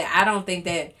 Like I said, I don't think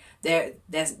that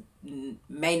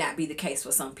may not be the case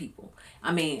for some people.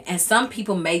 I mean, and some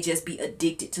people may just be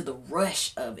addicted to the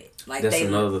rush of it. Like that's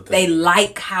another thing. They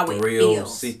like how it feels. Thrill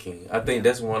seeking. I think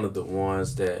that's one of the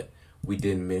ones that we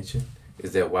didn't mention,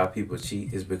 is that why people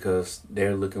cheat is because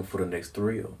they're looking for the next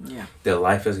thrill. Yeah. Their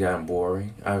life has gotten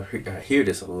boring. I hear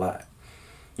this a lot.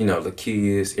 the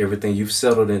kids, everything. You've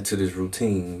settled into this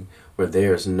routine where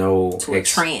there's no to a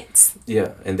trance.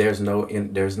 Yeah, and there's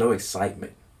no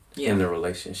excitement in the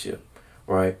relationship,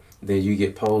 right? Then you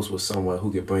get posed with someone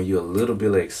who can bring you a little bit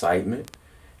of excitement,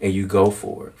 and you go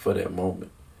for it for that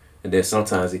moment. And then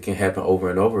sometimes it can happen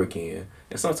over and over again,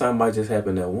 and sometimes it might just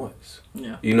happen at once.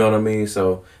 Yeah. You know what I mean?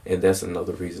 So, and that's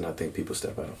another reason I think people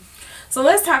step out. So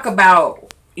let's talk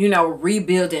about,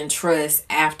 rebuilding trust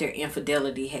after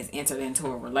infidelity has entered into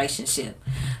a relationship.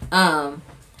 I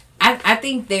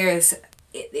think there's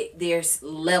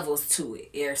levels to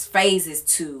it. There's phases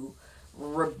to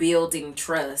rebuilding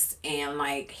trust and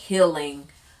like healing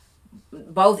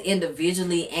both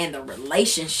individually and the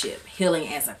relationship, healing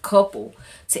as a couple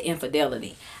to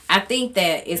infidelity. I think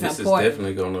that it's important. This is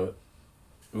definitely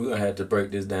we're gonna have to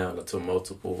break this down into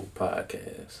multiple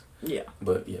podcasts. Yeah.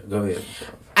 But yeah, go ahead.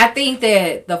 I think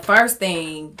that the first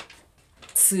thing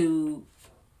to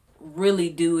really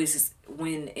do is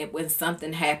when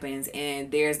something happens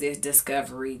and there's this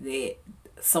discovery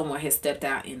that someone has stepped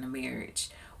out in the marriage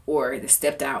or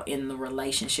stepped out in the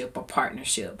relationship or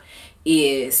partnership,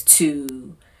 is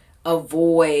to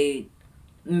avoid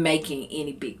making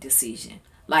any big decision.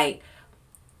 Like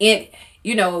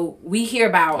we hear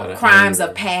about crimes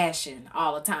of passion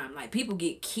all the time. Like people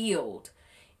get killed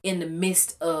in the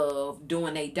midst of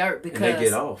doing their dirt because and they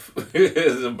get off.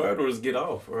 The murderers get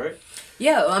off, right?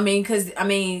 Yeah, because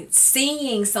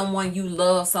seeing someone you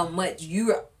love so much,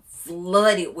 you're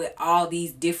flooded with all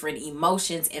these different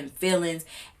emotions and feelings,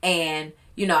 and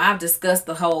I've discussed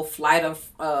the whole flight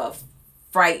or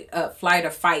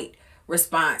fight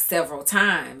response several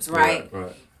times, right?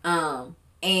 Right.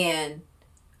 And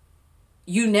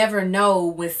you never know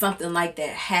when something like that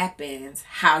happens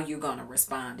how you're gonna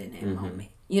respond in that moment.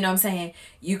 You know what I'm saying?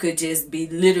 You could just be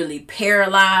literally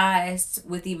paralyzed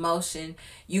with emotion.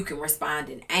 You can respond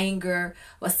in anger.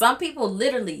 But some people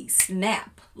literally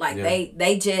snap. Like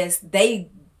there's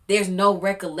no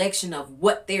recollection of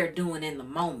what they're doing in the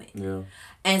moment. Yeah.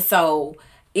 And so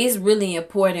it's really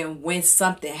important when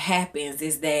something happens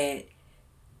is that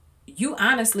you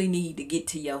honestly need to get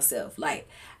to yourself. Like,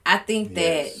 I think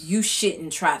that you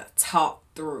shouldn't try to talk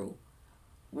through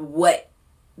what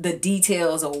the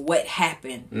details of what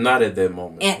happened. Not at that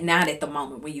moment. And not at the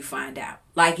moment when you find out.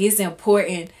 Like, it's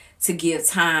important to give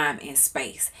time and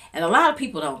space. And a lot of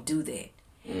people don't do that.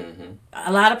 Mm-hmm.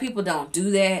 A lot of people don't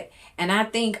do that. And I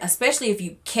think, especially if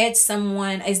you catch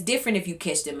someone, it's different if you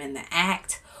catch them in the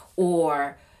act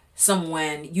or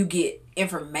you get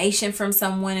information from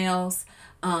someone else.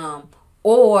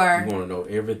 Or you want to know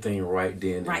everything right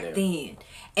then. Right then.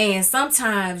 And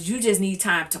sometimes you just need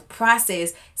time to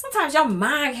process. Sometimes your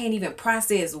mind can't even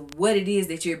process what it is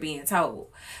that you're being told.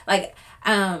 Like,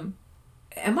 am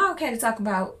I okay to talk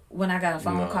about when I got a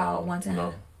phone call one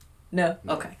time? No?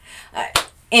 Okay.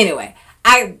 Anyway,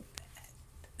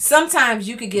 sometimes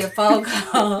you could get a phone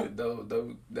call. No.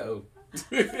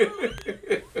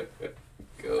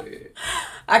 Go ahead.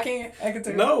 I can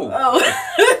tell you. No. Oh.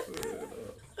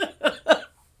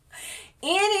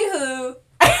 Anywho,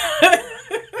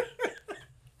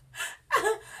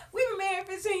 we've been married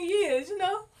 15 years,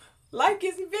 Life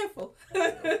gets eventful.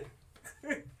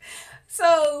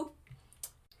 So,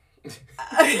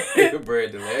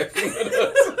 Brandon laughing at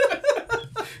us.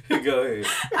 Go ahead.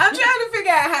 I'm trying to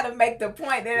figure out how to make the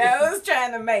point that I was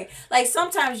trying to make. Like,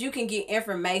 sometimes you can get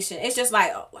information. It's just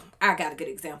like, I got a good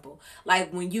example.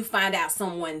 Like, when you find out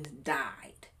someone died.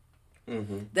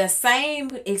 Mm-hmm. The same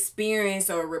experience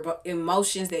or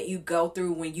emotions that you go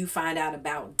through when you find out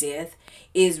about death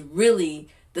is really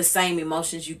the same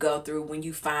emotions you go through when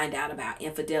you find out about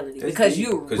infidelity. Because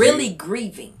you're really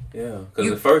grieving. Yeah,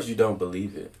 because at first you don't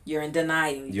believe it. You're in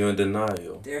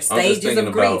denial. There's stages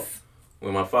of grief.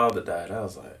 When my father died, I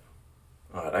was like,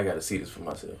 all right, I got to see this for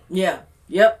myself. Yeah.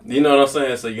 Yep. You know what I'm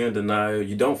saying? So you're in denial.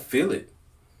 You don't feel it.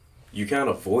 You kind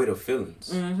of void of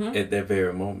feelings at that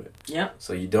very moment. Yep.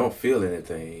 So you don't feel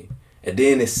anything. And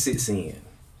then it sits in.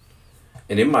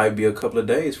 And it might be a couple of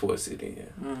days before it sits in.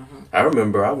 Mm-hmm. I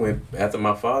remember I went, after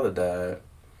my father died,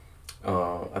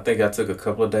 I think I took a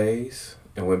couple of days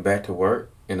and went back to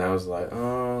work. And I was like,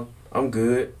 I'm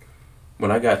good. When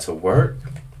I got to work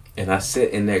and I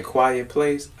sat in that quiet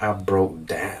place, I broke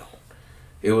down.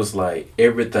 It was like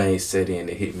everything set in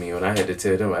to hit me. And I had to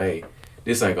tell them, hey,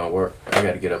 this ain't gonna work. I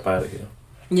gotta get up out of here.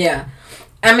 Yeah.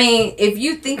 I mean, if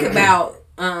you think about,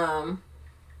 they're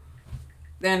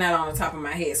not on the top of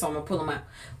my head, so I'm gonna pull them out.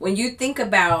 When you think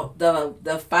about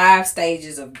the 5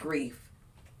 stages of grief,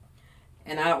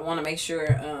 and I want to make sure,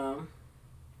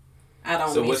 I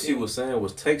don't. So what she was saying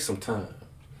was take some time.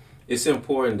 It's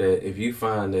important that if you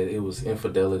find that it was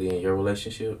infidelity in your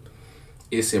relationship,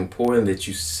 it's important that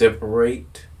you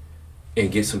separate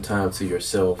and get some time to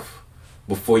yourself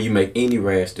before you make any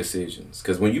rash decisions.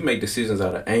 Because when you make decisions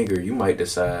out of anger, you might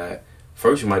decide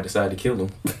first, you might decide to kill him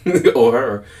or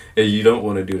her, and you don't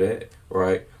want to do that,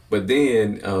 right? But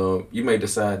then you may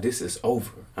decide this is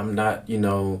over. I'm not,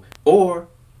 or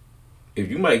if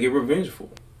you might get revengeful.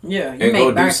 Yeah, and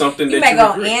go do something that you may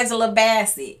go regret. Angela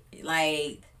Bassett,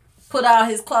 like put all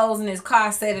his clothes in his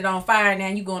car, set it on fire. Now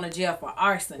you going to jail for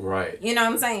arson. Right. You know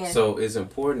what I'm saying? So it's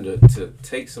important to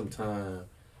take some time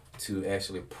to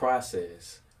actually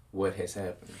process what has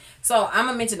happened. So I'm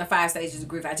gonna mention the 5 stages of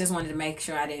grief. I just wanted to make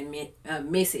sure I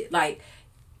didn't miss it. Like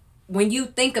when you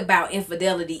think about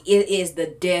infidelity, it is the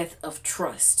death of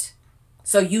trust.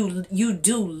 So you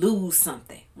do lose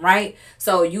something, right?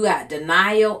 So you got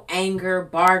denial, anger,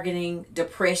 bargaining,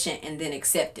 depression, and then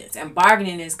acceptance. And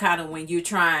bargaining is kind of when you're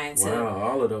trying to. Wow,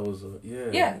 all of those.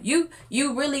 Yeah, you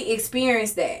really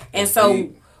experience that, and That's so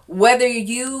deep. whether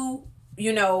you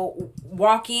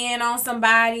walk in on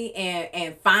somebody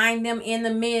and find them in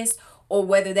the midst, or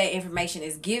whether that information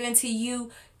is given to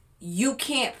you, you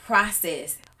can't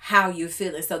process how you're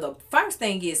feeling. So the first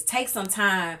thing is take some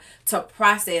time to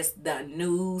process the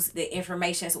news, the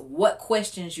information, what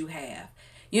questions you have.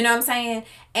 You know what I'm saying?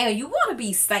 And you want to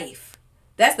be safe.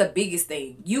 That's the biggest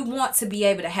thing. You want to be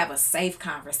able to have a safe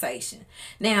conversation.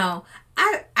 Now,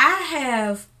 I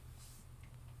have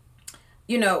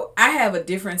a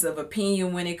difference of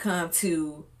opinion when it comes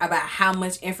to about how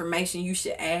much information you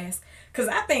should ask. Because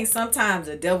I think sometimes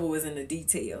the devil is in the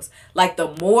details. Like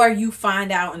the more you find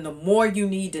out and the more you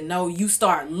need to know, you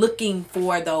start looking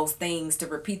for those things to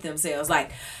repeat themselves.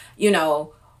 Like,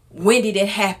 when did it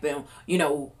happen?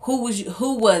 Who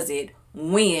was it?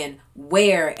 When,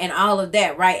 where, and all of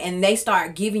that, right? And they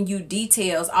start giving you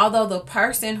details. Although the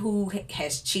person who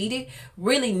has cheated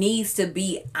really needs to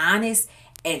be honest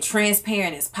and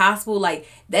transparent as possible. Like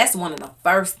that's one of the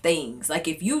first things. Like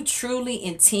if you truly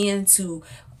intend to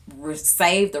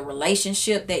save the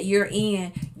relationship that you're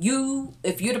in,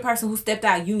 if you're the person who stepped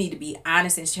out, you need to be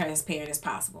honest and transparent as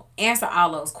possible. Answer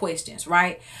all those questions,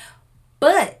 right?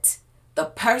 But the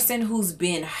person who's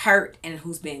been hurt and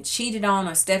who's been cheated on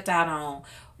or stepped out on,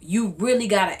 you really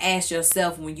got to ask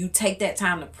yourself when you take that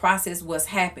time to process what's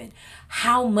happened,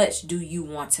 how much do you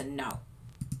want to know?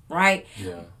 Right?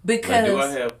 Yeah. Because do I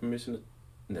have permission to...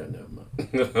 No, never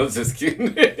mind. I was just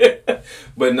kidding.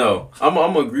 But no, I'm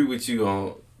gonna agree with you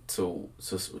on to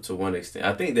one extent.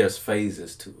 I think there's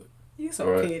phases to it. You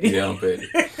so petty. Yeah, I'm petty.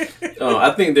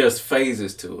 I think there's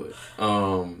phases to it.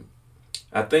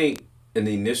 I think in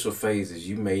the initial phases,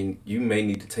 you may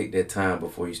need to take that time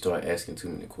before you start asking too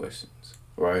many questions,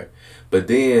 right? But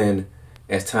then,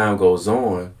 as time goes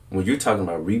on, when you're talking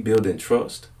about rebuilding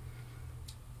trust,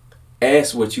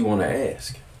 ask what you want to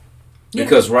ask. Yeah.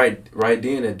 Because right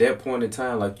then, at that point in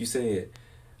time, like you said,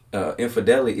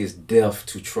 infidelity is death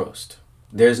to trust.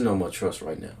 There's no more trust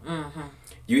right now. Mm-hmm.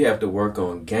 You have to work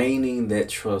on gaining that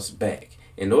trust back.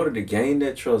 In order to gain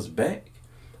that trust back,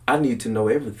 I need to know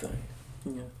everything.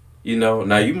 Yeah.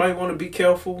 Now you might want to be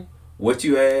careful what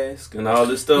you ask and all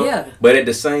this stuff. Yeah. But at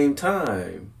the same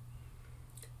time,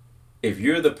 if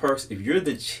you're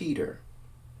the cheater,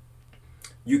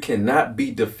 you cannot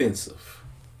be defensive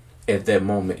at that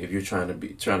moment if you're trying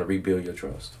to rebuild your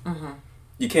trust. Mm-hmm.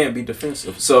 You can't be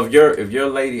defensive. So if your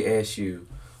lady asks you,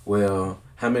 well,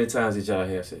 how many times did y'all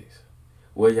have sex?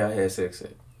 Where y'all had sex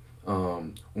at?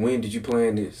 When did you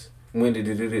plan this? When did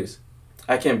you do this?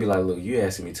 I can't be like, look, you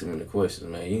asking me too many questions,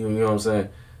 man. You know what I'm saying?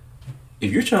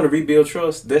 If you're trying to rebuild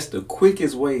trust, that's the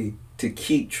quickest way to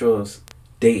keep trust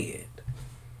dead.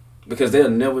 Because they'll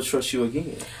never trust you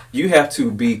again. You have to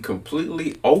be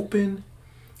completely open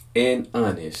and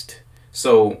honest.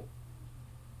 So,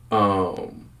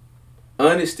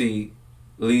 honesty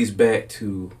leads back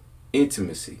to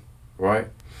intimacy, right?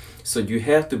 So you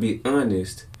have to be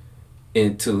honest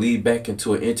and to lead back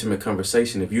into an intimate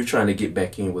conversation if you're trying to get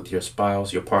back in with your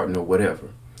spouse, your partner,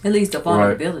 whatever. It leads to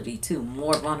vulnerability too,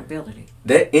 more vulnerability.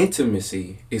 That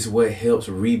intimacy is what helps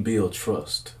rebuild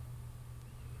trust.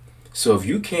 So if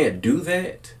you can't do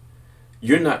that,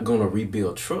 you're not going to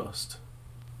rebuild trust.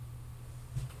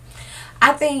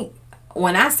 I think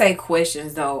when I say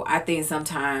questions though, I think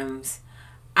sometimes,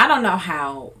 I don't know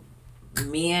how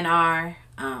men are,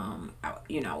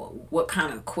 what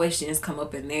kind of questions come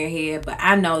up in their head, but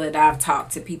I know that I've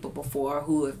talked to people before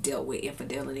who have dealt with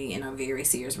infidelity in a very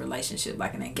serious relationship,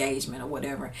 like an engagement or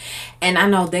whatever, and I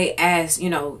know they ask,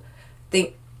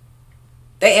 they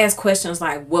ask questions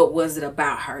like, what was it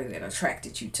about her that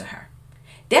attracted you to her?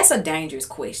 That's a dangerous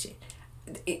question.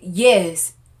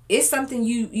 Yes, it's something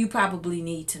you probably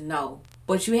need to know,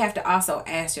 But you have to also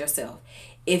ask yourself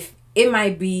if it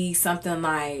might be something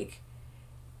like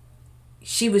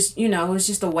she was, it was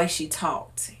just the way she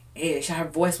talked. Her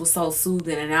voice was so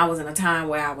soothing, and I was in a time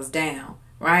where I was down,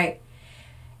 right?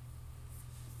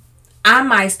 I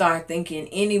might start thinking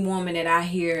any woman that I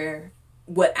hear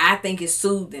what I think is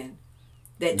soothing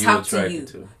that talk to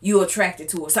you, you attracted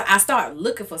to her. So I start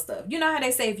looking for stuff. You know how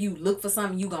they say if you look for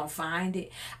something, you gonna find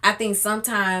it? I think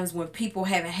sometimes when people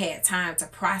haven't had time to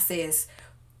process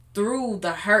through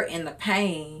the hurt and the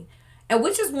pain, and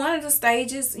which is one of the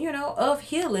stages, of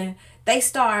healing, they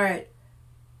start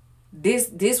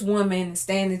this woman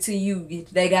standing to you,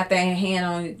 they got their hand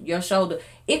on your shoulder.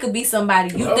 It could be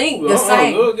somebody you think the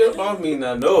same. Look, get off me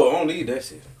now. No, I don't need that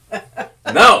shit.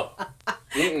 No.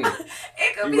 It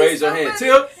could you be raise somebody. your hand,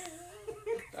 Tip.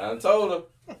 I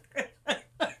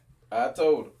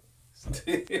told her.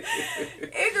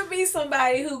 It could be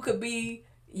somebody who could be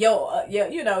your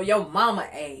mama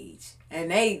age, and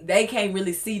they can't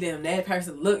really see them. That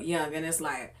person look young, and it's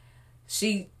like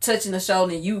she touching the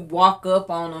shoulder, and you walk up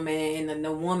on them, and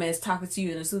the woman is talking to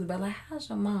you in the suit, but like, how's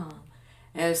your mom?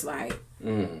 And it's like,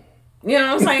 you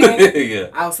know what I'm saying? Yeah.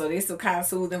 Also, this the kind of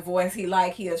soothing voice he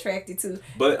attracted to.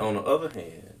 But on the other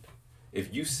hand,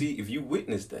 if you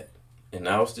witness that, and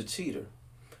I was the cheater,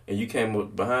 and you came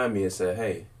up behind me and said,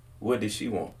 hey, what did she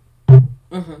want?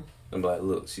 I'm like,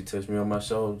 look, she touched me on my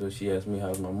shoulder. She asked me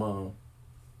how's my mom.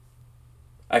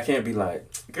 I can't be like,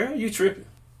 girl, you tripping.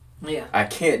 Yeah. I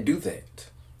can't do that.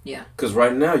 Yeah. Because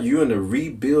right now you're in the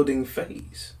rebuilding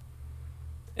phase.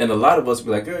 And a lot of us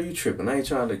be like, girl, you tripping. I ain't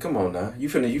trying to, come on now. You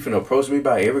finna approach me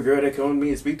by every girl that come to me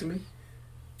and speak to me?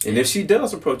 And if she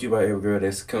does approach you by every girl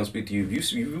that comes speak to you,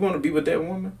 if you want to be with that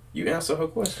woman, you answer her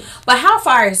questions. But how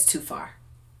far is too far?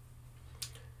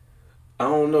 I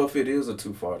don't know if it is or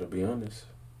too far, to be honest.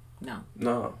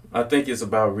 No. I think it's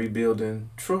about rebuilding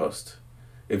trust.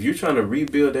 If you're trying to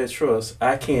rebuild that trust,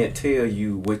 I can't tell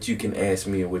you what you can ask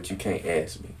me and what you can't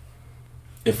ask me.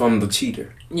 If I'm the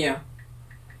cheater. Yeah.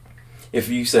 If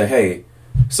you say, hey,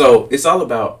 so it's all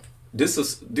about, these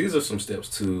are some steps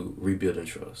to rebuilding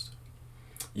trust.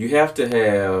 You have to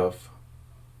have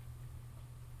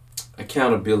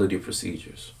accountability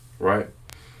procedures, right?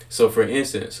 So for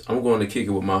instance, I'm going to kick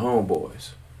it with my homeboys.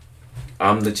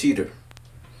 I'm the cheater,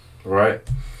 right?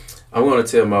 I'm going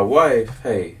to tell my wife,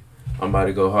 hey, I'm about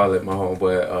to go holler at my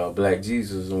homeboy, Black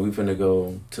Jesus, and we finna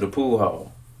go to the pool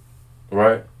hall,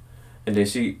 right? And then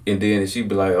she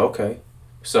be like, okay,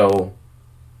 so,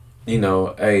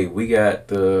 hey, we got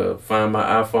the Find My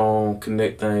iPhone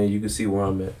Connect thing. You can see where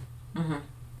I'm at. Mm-hmm.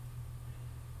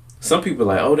 Some people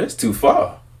are like, oh, that's too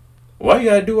far. Why you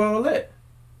gotta do all that?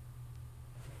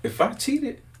 If I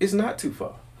cheated, it's not too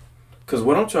far. Because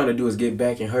what I'm trying to do is get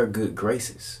back in her good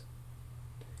graces.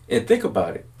 And think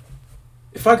about it.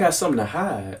 If I got something to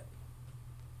hide,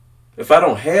 if I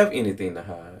don't have anything to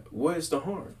hide, where's the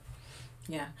harm?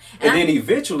 Yeah. And then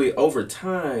eventually, over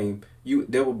time,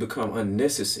 that will become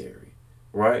unnecessary,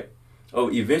 right?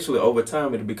 Eventually, over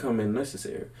time, it'll become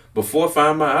unnecessary. Before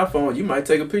Find My iPhone, you might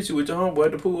take a picture with your homeboy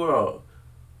at the pool hall.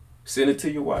 Send it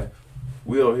to your wife.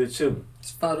 We over here chilling.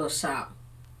 It's Photoshop.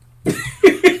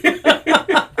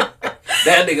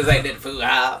 That niggas ain't at the pool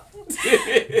hall.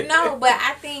 No, but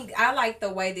I think I like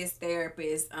the way this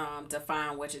therapist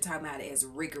define what you're talking about as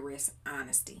rigorous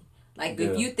honesty. Like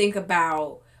if you think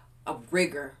about a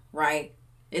rigor, right?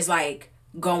 It's like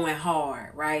going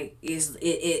hard, right? It's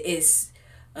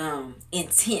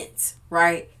intense,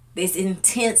 right? It's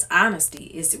intense honesty.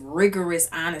 It's rigorous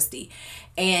honesty.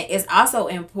 And it's also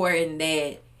important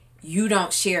that you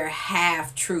don't share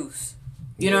half truths.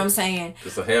 You know what I'm saying?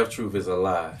 Because a half truth is a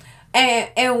lie.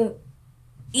 And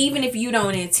even if you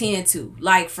don't intend to,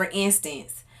 like for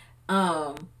instance,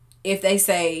 if they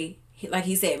say, like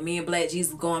he said, me and Black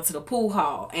Jesus going to the pool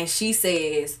hall, and she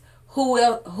says,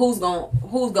 who's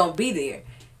gonna be there,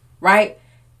 right?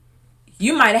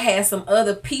 You might have had some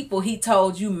other people he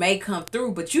told you may come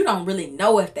through, but you don't really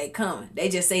know if they coming. They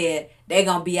just said they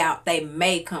gonna be out. They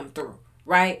may come through,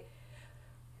 right?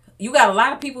 You got a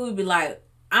lot of people who be like,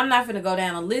 I'm not gonna go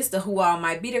down a list of who all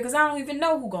might be there because I don't even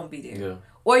know who gonna be there. Yeah.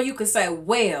 Or you could say,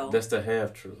 well, that's the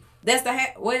half truth. That's the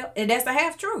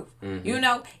half truth.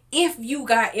 Mm-hmm. If you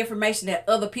got information that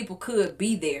other people could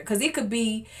be there, because it could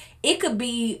be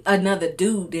another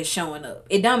dude that's showing up.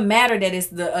 It doesn't matter that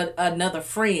it's another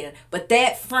friend, but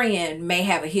that friend may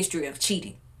have a history of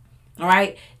cheating. All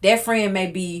right, that friend may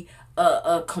be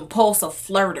a compulsive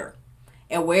flirter,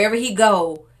 and wherever he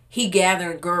go, he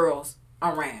gathering girls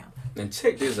around. And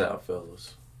check this out,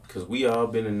 fellas, because we all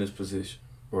been in this position,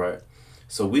 right?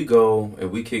 So we go and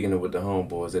we kicking it with the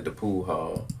homeboys at the pool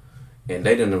hall, and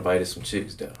they done invited some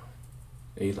chicks down.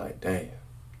 And you like, damn.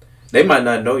 They might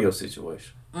not know your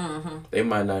situation. Mm-hmm. They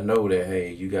might not know that,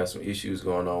 hey, you got some issues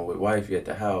going on with wifey at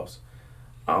the house.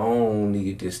 I don't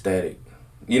need this static.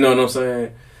 You know what I'm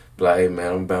saying? Like, hey, man,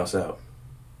 I'm going to bounce out.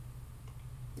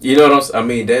 You know what I'm saying? I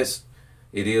mean, it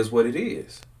is what it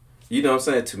is. You know what I'm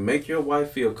saying? To make your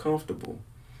wife feel comfortable,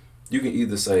 you can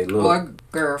either say, look. Or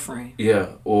girlfriend.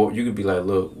 Yeah. Or you could be like,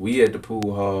 look, we at the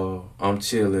pool hall. I'm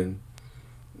chilling.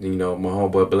 You know, my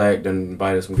homeboy Black done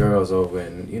invited some girls over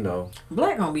and, you know.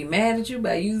 Black gonna be mad at you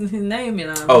by using his name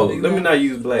and all. Oh, let me not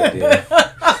use Black then.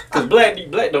 Because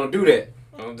Black don't do that.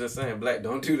 I'm just saying Black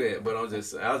don't do that. But I was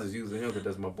just using him because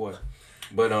that's my boy.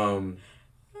 But,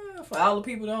 for all the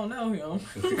people that don't know him.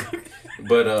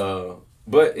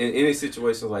 but in any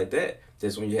situation like that,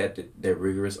 that's when you have that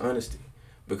rigorous honesty.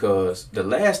 Because the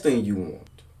last thing you want,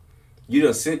 you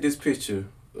done sent this picture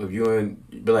of you and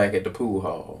Black at the pool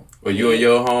hall. Or you and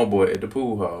your homeboy at the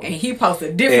pool hall. And he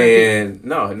posted different And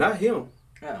no, not him.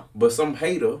 Oh. But some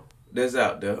hater that's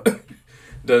out there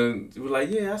done was like,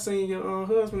 yeah, I seen your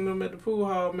husband them at the pool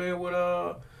hall, man, with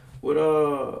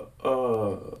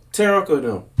Terica and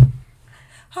them.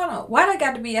 Hold on. Why they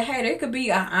got to be a hater? It could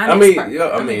be an honest person.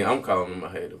 I mean, I'm calling him a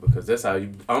hater because that's how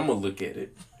I'm gonna look at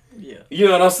it. Yeah. You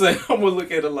know what I'm saying? I'm gonna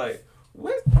look at it like,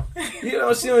 what? You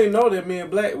know, she don't even know that me and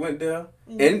Black went there.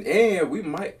 Mm-hmm. And we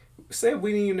might say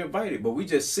we didn't even invite it, but we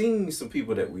just seen some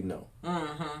people that we know.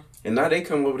 Mm-hmm. And now they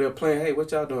come over there playing, hey,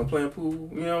 what y'all doing, playing pool?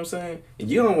 You know what I'm saying? And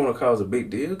you don't want to cause a big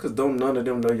deal because don't none of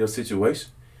them know your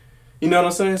situation. You know what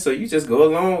I'm saying? So you just go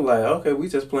along like, okay, we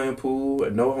just playing pool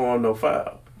and no harm, no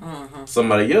foul. Mm-hmm.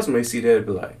 Somebody else may see that and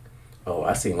be like, oh,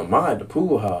 I seen Lamar at the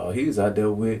pool hall. He was out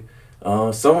there with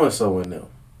so-and-so and them.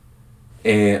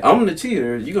 And I'm the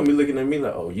cheater. You going to be looking at me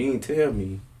like, oh, you ain't tell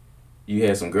me you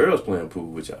had some girls playing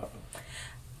pool with y'all.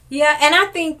 Yeah, and I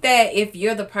think that if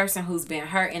you're the person who's been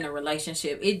hurt in a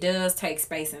relationship, it does take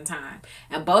space and time.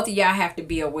 And both of y'all have to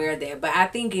be aware of that. But I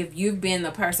think if you've been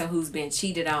the person who's been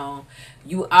cheated on,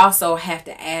 you also have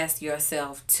to ask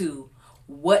yourself, too,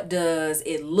 what does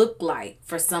it look like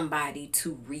for somebody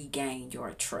to regain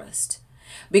your trust?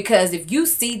 Because if you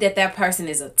see that person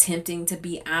is attempting to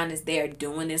be honest, they're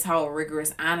doing this whole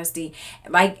rigorous honesty,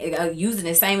 like using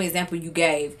the same example you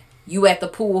gave, you at the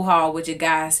pool hall with your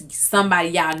guys, somebody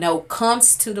y'all know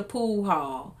comes to the pool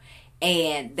hall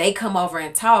and they come over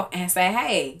and talk and say,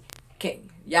 hey, can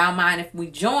y'all mind if we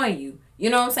join you? You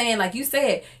know what I'm saying? Like you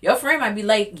said, your friend might be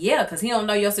like, yeah, because he don't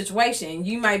know your situation.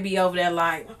 You might be over there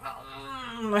like, how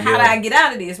do I get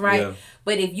out of this, right? Yeah.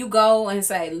 But if you go and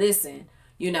say, listen,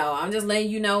 you know, I'm just letting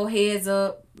you know, heads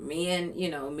up, me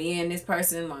and this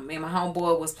person, me and my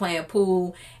homeboy was playing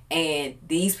pool, and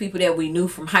these people that we knew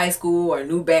from high school or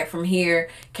knew back from here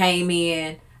came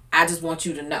in. I just want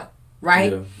you to know,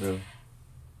 right? Yeah.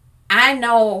 I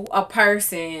know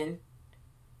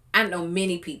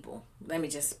many people. Let me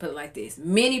just put it like this.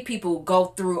 Many people go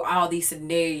through all these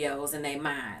scenarios in their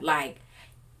mind. Like,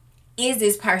 is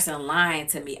this person lying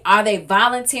to me? Are they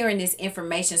volunteering this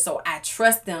information so I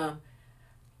trust them,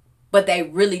 but they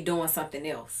really doing something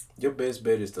else? Your best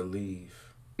bet is to leave.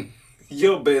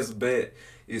 Your best bet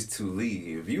is to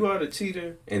leave. If you are the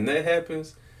cheater and that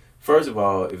happens, first of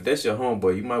all, if that's your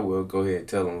homeboy, you might well go ahead and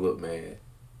tell him, look, man,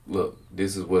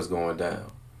 this is what's going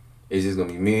down. It's just going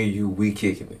to be me and you, we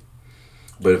kicking it.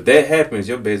 But if that happens,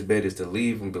 your best bet is to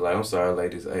leave and be like, I'm sorry,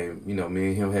 ladies. Hey, me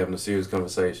and him having a serious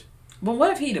conversation. But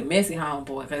what if he the messy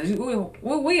homeboy? Because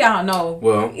we all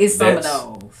know it's some of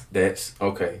those. That's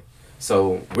okay.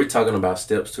 So we're talking about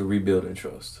steps to rebuilding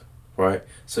trust, right?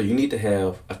 So you need to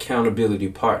have accountability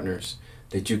partners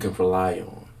that you can rely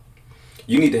on.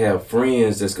 You need to have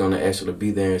friends that's going to actually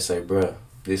be there and say, bruh,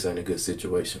 this ain't a good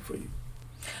situation for you.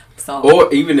 So,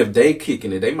 or even if they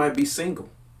kicking it, they might be single.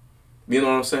 You know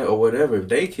what I'm saying? Or whatever. If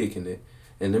they kicking it,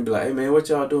 and then be like, hey, man, what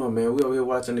y'all doing, man? We over here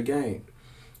watching the game.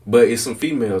 But it's some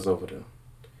females over there.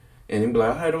 And then be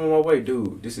like, I'm on my way,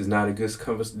 dude. This is not a good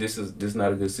this is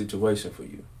not a good situation for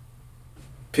you.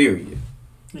 Period.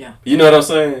 Yeah. You know what I'm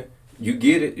saying? You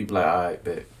get it, you be like, all right,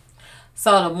 bet.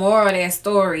 So the moral of that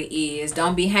story is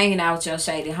don't be hanging out with your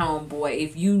shady homeboy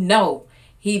if you know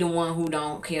he the one who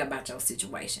don't care about your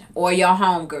situation. Or your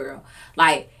homegirl.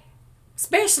 Like,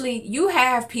 especially you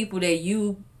have people that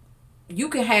you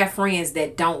can have friends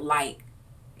that don't like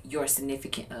your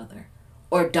significant other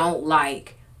or don't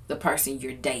like the person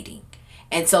you're dating.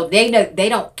 And so they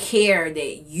don't care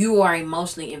that you are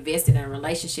emotionally invested in a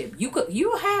relationship.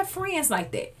 You have friends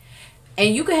like that.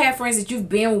 And you could have friends that you've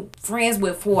been friends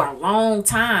with for a long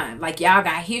time. Like y'all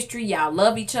got history, y'all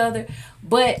love each other,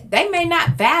 but they may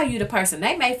not value the person.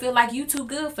 They may feel like you too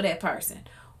good for that person,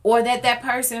 or that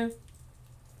person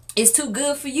is too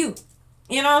good for you.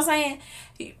 You know what I'm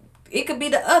saying? It could be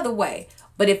the other way.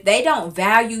 But if they don't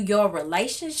value your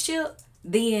relationship,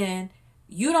 then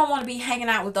you don't want to be hanging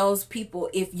out with those people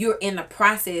if you're in the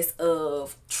process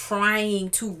of trying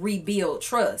to rebuild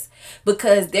trust,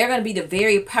 because they're going to be the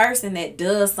very person that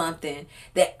does something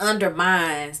that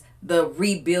undermines the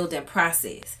rebuilding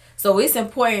process. So it's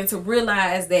important to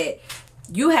realize that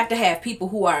you have to have people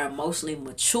who are emotionally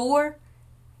mature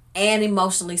and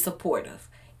emotionally supportive.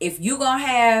 If you're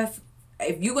gonna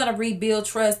rebuild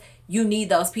trust, you need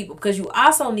those people, because you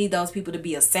also need those people to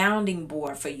be a sounding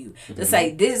board for you, to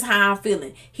say, this is how I'm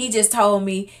feeling. He just told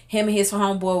me him and his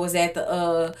homeboy was at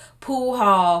the pool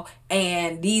hall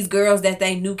and these girls that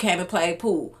they knew came and played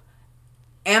pool.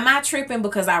 Am I tripping?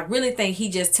 Because I really think he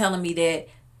just telling me that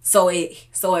so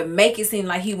it make it seem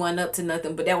like he wasn't up to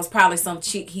nothing, but that was probably some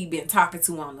chick he been talking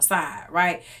to on the side,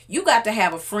 right? You got to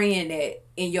have a friend that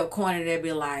in your corner that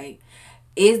be like,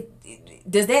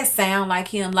 does that sound like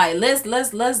him? Like, let's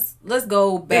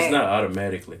go back. That's not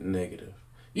automatically negative.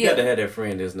 You got to have that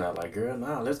friend that's not like, girl,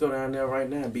 nah, let's go down there right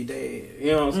now and be dead.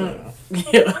 You know what I'm saying?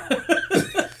 Yeah.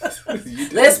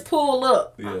 Let's pull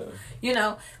up. Yeah. You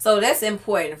know, so that's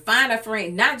important. Find a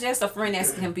friend, not just a friend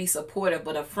that can be supportive,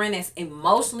 but a friend that's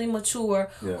emotionally mature,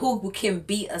 who can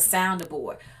be a sounding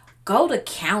board. Go to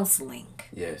counseling.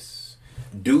 Yes.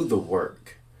 Do the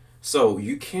work. So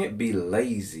you can't be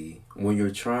lazy when you're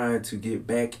trying to get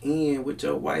back in with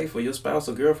your wife or your spouse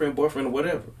or girlfriend, boyfriend, or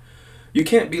whatever. You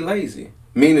can't be lazy.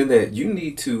 Meaning that you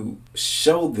need to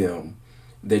show them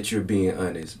that you're being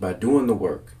honest by doing the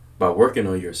work, by working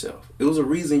on yourself. It was a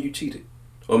reason you cheated.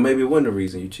 Or maybe it wasn't a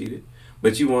reason you cheated,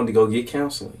 but you wanted to go get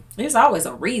counseling. There's always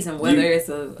a reason, whether it's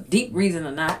a deep reason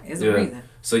or not. It's a reason.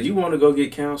 So you want to go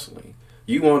get counseling.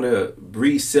 You want to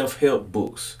read self-help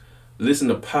books, listen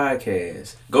to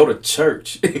podcasts, go to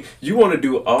church. You want to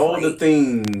do all the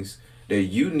things that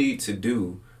you need to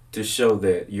do to show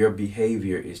that your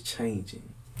behavior is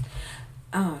changing.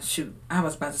 Oh, shoot. I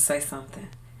was about to say something.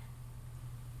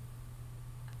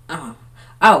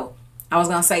 I was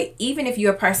going to say, even if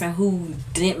you're a person who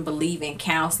didn't believe in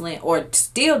counseling or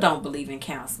still don't believe in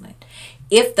counseling,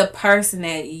 if the person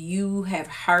that you have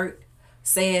hurt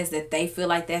says that they feel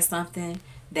like that's something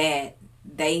that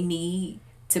they need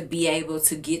to be able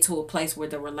to get to a place where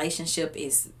the relationship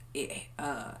is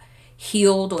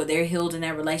healed, or they're healed in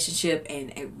that relationship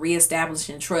and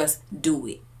reestablishing trust, do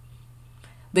it.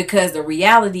 Because the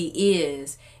reality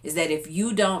is that if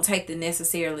you don't take the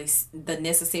necessary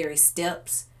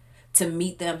steps to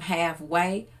meet them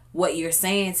halfway, what you're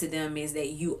saying to them is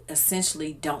that you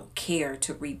essentially don't care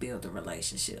to rebuild the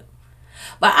relationship.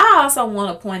 But I also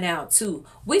want to point out too,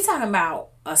 we're talking about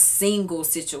a single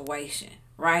situation,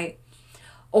 right?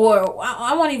 Or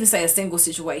I won't even say a single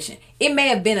situation. It may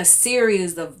have been a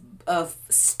series of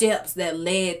steps that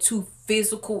led to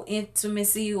physical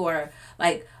intimacy or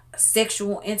like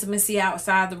sexual intimacy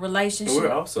outside the relationship. And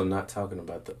we're also not talking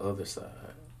about the other side.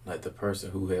 Like the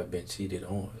person who have been cheated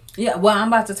on. Yeah, well, I'm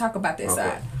about to talk about that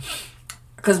side.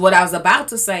 Because what I was about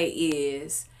to say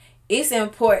is, it's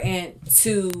important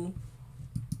to...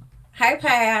 Hey,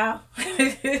 pal.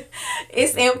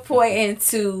 It's important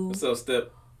to... What's up,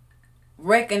 Step?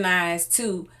 Recognize,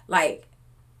 too, like,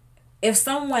 if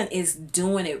someone is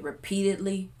doing it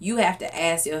repeatedly, you have to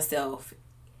ask yourself,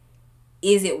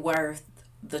 is it worth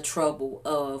the trouble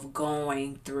of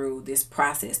going through this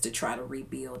process to try to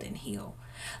rebuild and heal?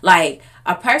 Like,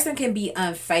 a person can be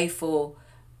unfaithful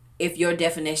if your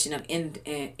definition of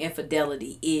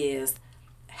infidelity is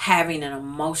having an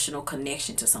emotional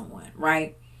connection to someone,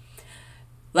 right?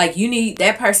 Like,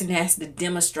 that person has to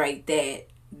demonstrate that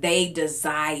they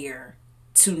desire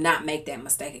to not make that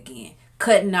mistake again.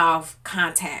 Cutting off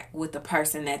contact with the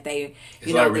person that they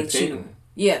cheat on.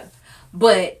 Yeah.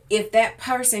 But if that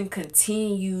person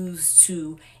continues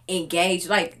to engage,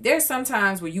 like, there's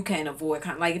sometimes where you can't avoid,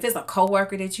 like, if it's a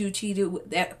coworker that you cheated with,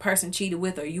 that person cheated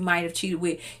with, or you might have cheated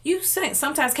with, you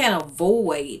sometimes can't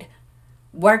avoid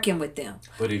working with them.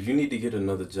 But if you need to get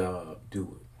another job,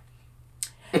 do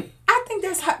it. I think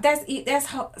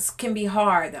that's can be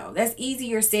hard though. That's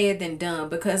easier said than done,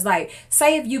 because, like,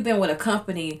 say if you've been with a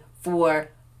company for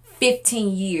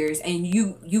 15 years and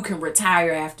you can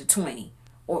retire after 20.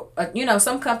 Or,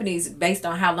 some companies, based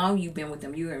on how long you've been with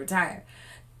them, you can retire.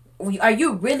 Are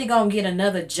you really going to get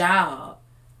another job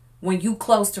when you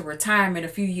close to retirement, a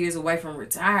few years away from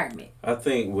retirement? I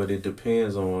think it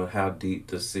depends on how deep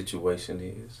the situation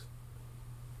is.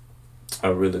 I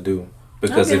really do.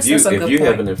 Because if you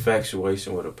have an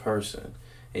infatuation with a person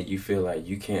and you feel like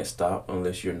you can't stop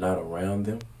unless you're not around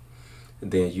them,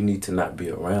 then you need to not be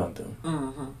around them.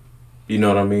 Mm-hmm. You know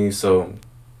what I mean? So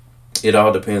it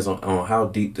all depends on how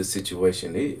deep the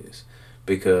situation is.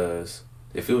 Because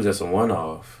if it was just a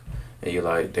one-off and you're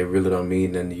like, they really don't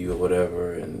mean nothing to you or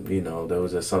whatever, and, you know, there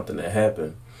was just something that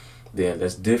happened, then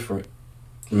that's different.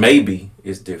 Maybe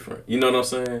it's different. You know what I'm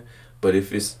saying? But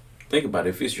if it's, think about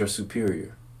it, if it's your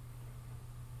superior,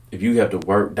 if you have to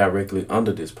work directly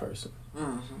under this person,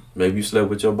 maybe you slept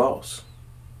with your boss.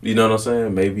 You know what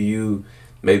I'm saying?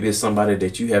 Maybe it's somebody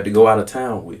that you have to go out of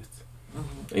town with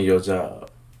in your job.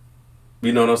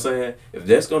 You know what I'm saying? If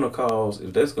that's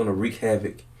gonna wreak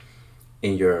havoc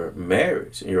in your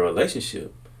marriage, in your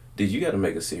relationship, then you got to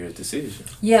make a serious decision.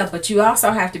 Yeah, but you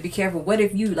also have to be careful. What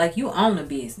if you own a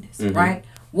business, right?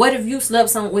 What if you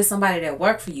slept with somebody that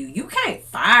worked for you? You can't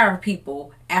fire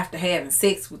people after having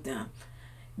sex with them.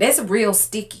 That's real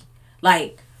sticky.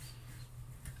 Like,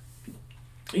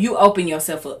 you open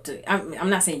yourself up to, I'm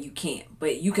not saying you can't,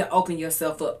 but you can open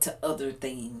yourself up to other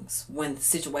things when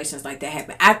situations like that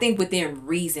happen. I think within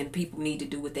reason, people need to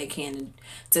do what they can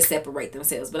to separate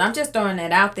themselves. But I'm just throwing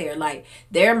that out there. Like,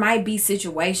 there might be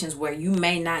situations where you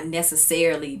may not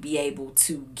necessarily be able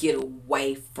to get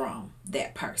away from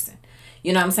that person.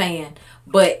 You know what I'm saying?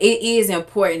 But it is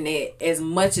important that as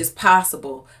much as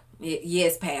possible,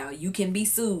 yes, pal, you can be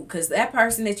sued, because that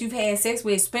person that you've had sex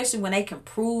with, especially when they can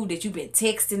prove that you've been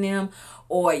texting them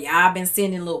or y'all been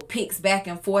sending little pics back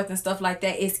and forth and stuff like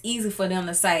that, it's easy for them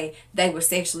to say they were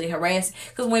sexually harassed.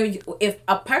 Because if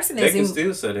a person is, they can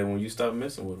still say that when you stop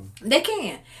messing with them. They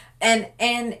can,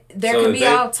 and there can be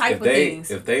all type of things.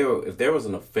 If there was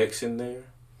an affection there,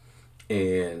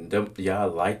 and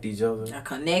y'all liked each other, a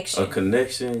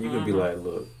connection, you can be like,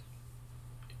 look,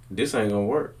 this ain't gonna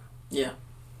work. Yeah.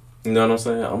 You know what I'm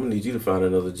saying? I'm gonna need you to find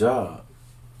another job.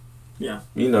 Yeah.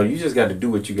 You know, you just got to do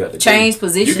what you got to change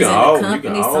positions in the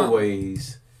company.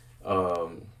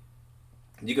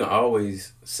 You can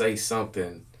always say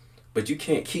something, but you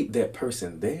can't keep that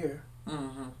person there.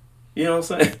 You know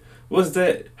what I'm saying? What's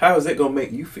that? How is that gonna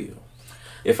make you feel?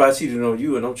 If I cheated on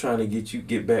you and I'm trying to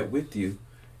get back with you,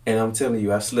 and I'm telling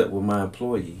you I slept with my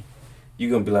employee,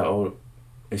 you're gonna be like, oh,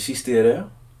 is she still there?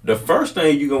 The first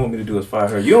thing you're gonna want me to do is fire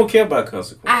her. You don't care about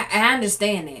consequences. I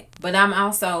understand that, but I'm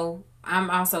also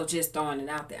just throwing it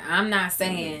out there. I'm not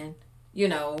saying, you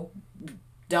know,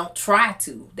 don't try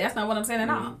to. That's not what I'm saying at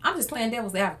all. I'm just playing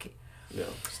devil's advocate. Yeah,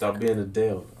 stop being a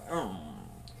devil.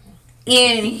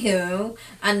 Anywho,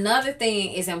 another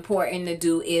thing is important to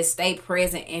do is stay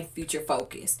present and future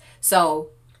focused. So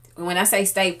when I say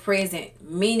stay present,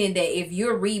 meaning that if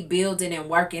you're rebuilding and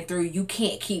working through, you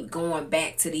can't keep going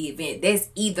back to the event. That's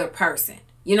either person.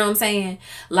 You know what I'm saying?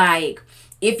 Like,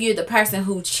 if you're the person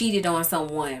who cheated on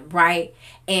someone, right?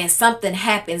 And something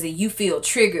happens and you feel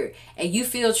triggered. And you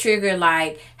feel triggered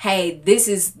like, hey,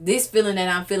 this feeling that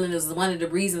I'm feeling is one of the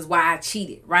reasons why I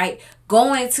cheated, right?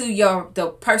 Going to the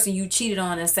person you cheated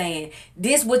on and saying,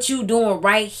 this what you doing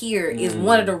right here is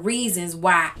one of the reasons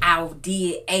why I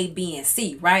did A, B, and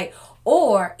C, right?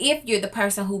 Or if you're the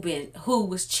person who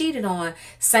was cheated on,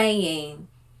 saying,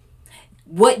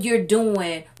 what you're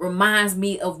doing reminds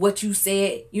me of what you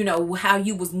said, you know, how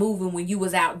you was moving when you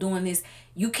was out doing this.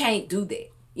 You can't do that.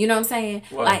 You know what I'm saying?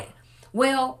 Wow. Like,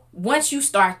 well, once you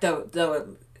start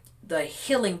the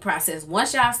healing process,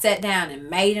 once y'all sat down and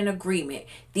made an agreement,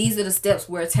 these are the steps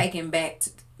we're taking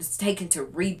to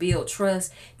rebuild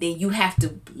trust, then you have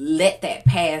to let that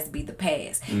past be the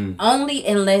past. Only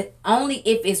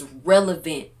if it's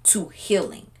relevant to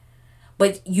healing.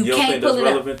 But you can't pull it up.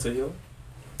 Relevant to healing?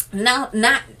 No,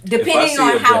 not depending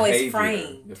on how it's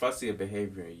framed. If I see a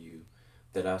behavior in you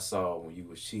that I saw when you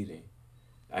was cheating,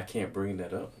 I can't bring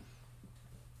that up.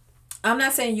 I'm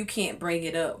not saying you can't bring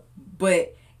it up,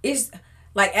 but it's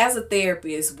like, as a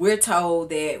therapist, we're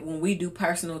told that when we do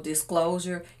personal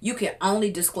disclosure, you can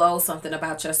only disclose something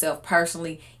about yourself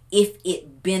personally if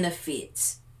it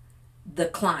benefits the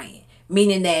client.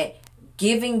 Meaning that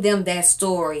giving them that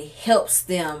story helps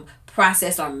them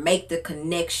process or make the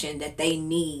connection that they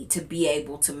need to be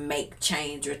able to make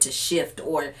change or to shift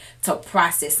or to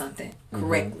process something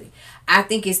correctly. I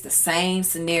think it's the same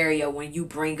scenario when you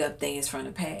bring up things from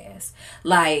the past.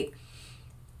 Like,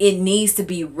 it needs to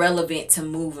be relevant to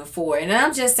moving forward. And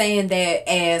I'm just saying that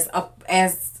as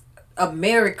a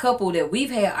married couple, that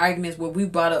we've had arguments where we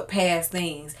brought up past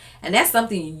things, and that's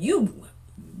something you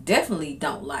definitely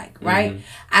don't like, right?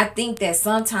 I think that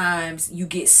sometimes you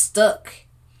get stuck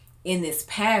in this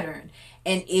pattern,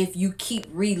 and if you keep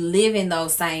reliving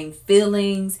those same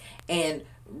feelings and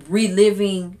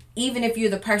reliving, even if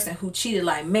you're the person who cheated,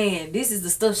 like, man, this is the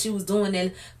stuff she was doing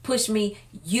that pushed me,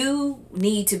 you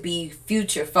need to be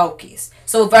future focused.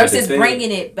 So versus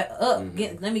bringing it up,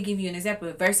 let me give you an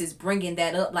example. Versus bringing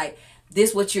that up, like,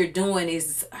 this what you're doing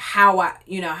is how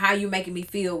how you making me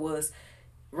feel was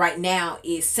right now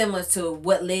is similar to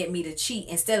what led me to cheat.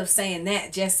 Instead of saying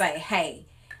that, just say, hey,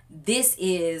 this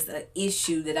is an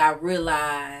issue that I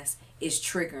realize is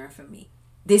triggering for me.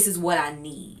 This is what I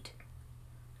need.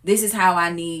 This is how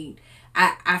I need.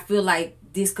 I feel like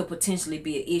this could potentially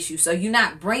be an issue. So you're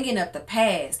not bringing up the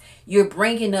past. You're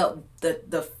bringing up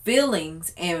the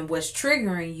feelings and what's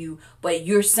triggering you, but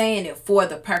you're saying it for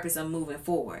the purpose of moving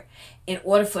forward. In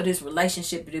order for this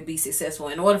relationship to be successful,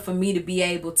 in order for me to be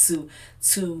able to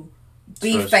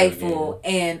be Trust faithful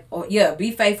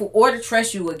be faithful or to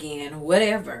trust you again,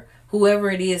 whoever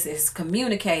it is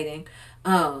communicating,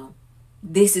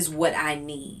 this is what I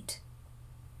need.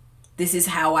 This is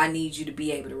how I need you to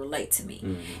be able to relate to me.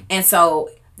 Mm-hmm. And so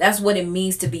that's what it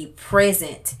means to be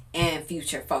present and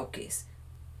future focused.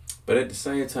 But at the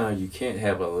same time, you can't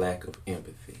have a lack of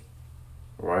empathy,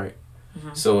 right?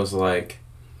 Mm-hmm. So it's like,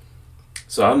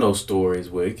 so I know stories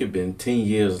where it could have been 10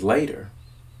 years later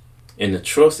and the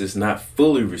trust is not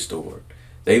fully restored.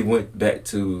 They went back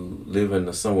to living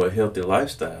a somewhat healthy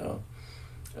lifestyle,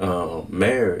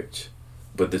 marriage,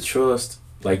 but the trust,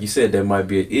 like you said, there might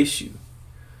be an issue.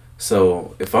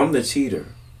 So if I'm the cheater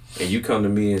and you come to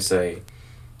me and say,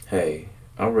 hey,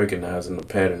 I'm recognizing a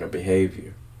pattern of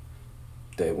behavior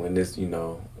that when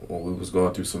when we was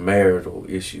going through some marital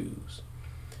issues,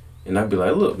 and I'd be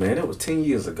like, look, man, that was 10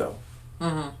 years ago.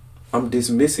 Mm-hmm. I'm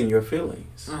dismissing your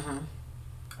feelings. Mm-hmm.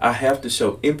 I have to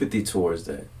show empathy towards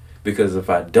that, because if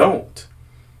I don't,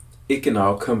 it can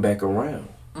all come back around.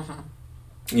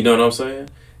 Mm-hmm. You know what I'm saying?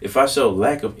 If I show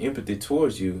lack of empathy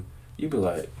towards you, you'd be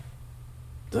like,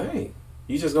 dang,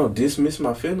 you just gonna dismiss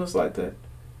my feelings like that?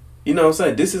 You know what I'm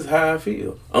saying? This is how I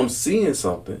feel. I'm seeing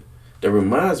something that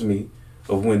reminds me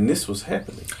of when this was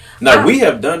happening. Now, we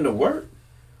have done the work,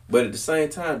 but at the same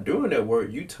time, doing that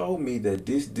work, you told me that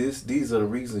these are the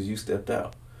reasons you stepped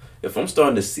out. If I'm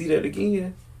starting to see that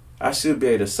again, I should be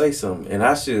able to say something, and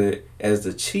I should, as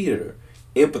the cheater,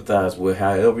 empathize with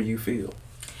however you feel.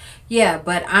 Yeah,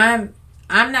 but I'm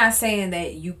not saying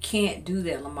that you can't do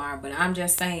that, Lamar, but I'm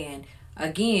just saying,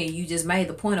 again, you just made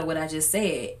the point of what I just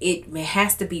said. It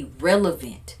has to be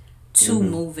relevant to mm-hmm.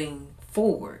 moving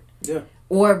forward. Yeah.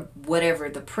 Or whatever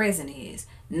the present is.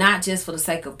 Not just for the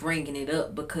sake of bringing it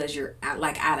up because you're out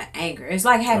of anger. It's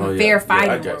like having fair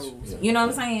fighting rules. You know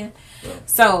what I'm saying? Yeah.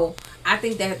 So I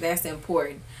think that's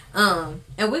important. And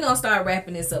we're gonna start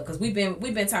wrapping this up because we've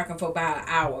been talking for about an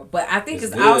hour. But I think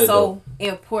it's also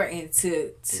important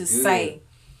to say,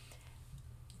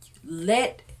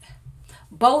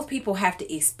 both people have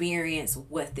to experience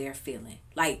what they're feeling.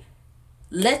 Like,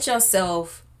 let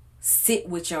yourself sit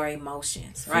with your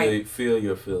emotions, right? Feel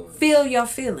your feelings. Feel your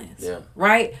feelings, yeah.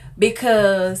 Right?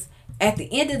 Because at the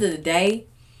end of the day,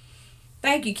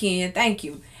 thank you, Ken. Thank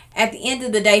you. At the end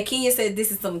of the day, Kenya said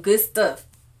this is some good stuff.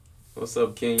 What's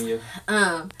up, Kenya?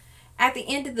 At the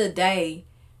end of the day,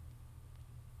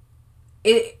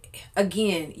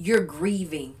 you're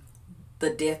grieving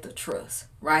the death of trust,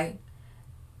 right?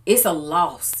 It's a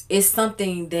loss. It's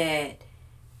something that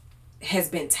has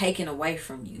been taken away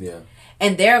from you. Yeah.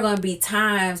 And there are going to be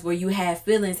times where you have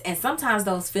feelings, and sometimes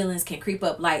those feelings can creep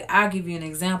up. Like, I'll give you an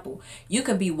example. You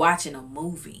could be watching a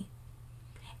movie,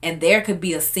 and there could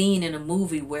be a scene in a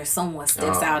movie where someone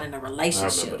steps out in a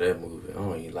relationship. I remember that movie. I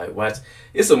don't even like watch.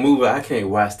 It's a movie I can't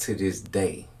watch to this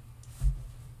day.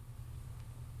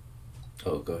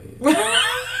 Oh, go ahead.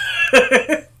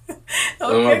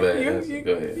 Oh, my bad.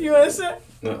 Go ahead. You want to say?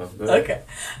 No, go ahead. Okay.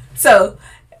 So,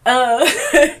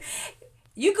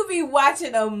 you could be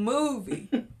watching a movie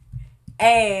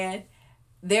and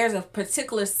there's a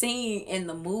particular scene in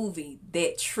the movie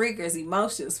that triggers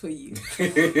emotions for you.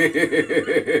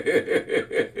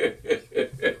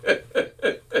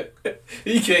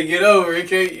 You can't get over it,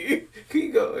 can't you?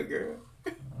 Keep going, girl.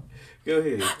 Go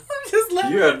ahead. I'm just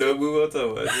laughing. You already know what I'm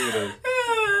talking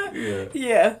about.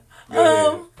 Yeah.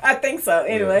 I think so.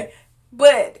 Anyway. Yeah.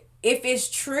 But if it's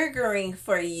triggering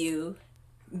for you,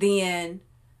 then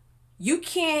you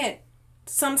can't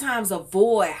sometimes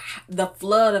avoid the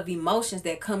flood of emotions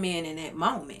that come in that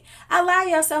moment. Allow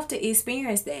yourself to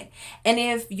experience that. And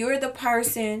if you're the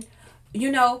person,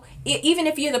 even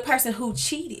if you're the person who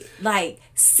cheated, like,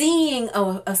 seeing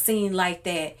a scene like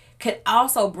that could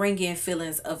also bring in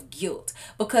feelings of guilt.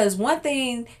 Because one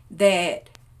thing that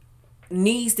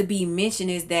needs to be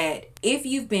mentioned is that if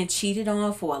you've been cheated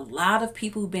on, for a lot of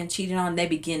people who've been cheated on, they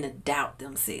begin to doubt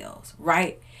themselves,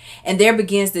 right? And there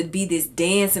begins to be this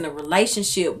dance in a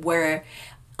relationship where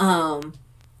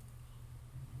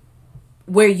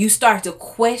you start to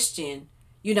question,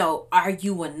 are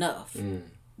you enough?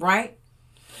 Right?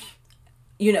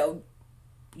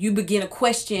 you begin to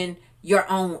question your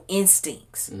own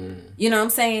instincts. You know what I'm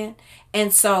saying?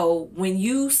 And so when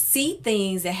you see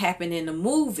things that happen in the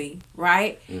movie,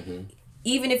 right?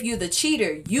 Even if you're the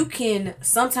cheater, you can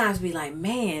sometimes be like,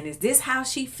 man, is this how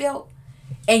she felt?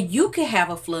 And you can have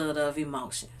a flood of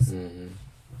emotions.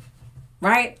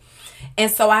 Right?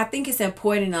 And so I think it's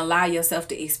important to allow yourself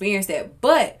to experience that.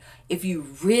 But if you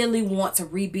really want to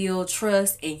rebuild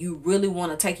trust and you really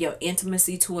want to take your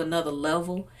intimacy to another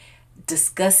level,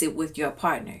 discuss it with your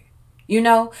partner. You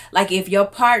know, like if your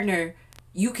partner,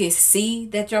 you can see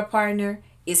that your partner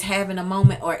is having a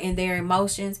moment or in their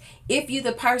emotions. If you're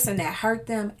the person that hurt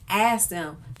them, ask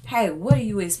them, hey, what are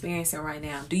you experiencing right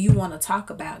now? Do you want to talk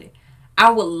about it? I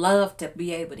would love to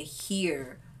be able to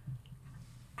hear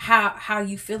how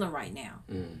you feeling right now.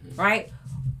 Right?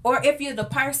 Or if you're the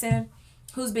person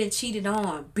who's been cheated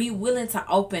on, be willing to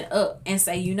open up and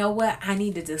say, you know what, I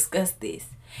need to discuss this.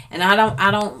 And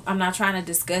I'm not trying to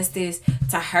discuss this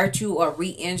to hurt you or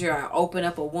re-injure or open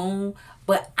up a wound,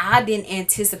 but I didn't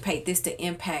anticipate this to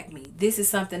impact me. This is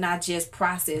something I just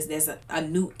processed as a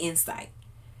new insight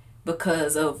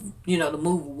because of, you know, the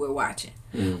movie we're watching.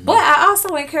 But I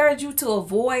also encourage you to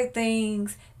avoid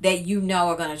things that you know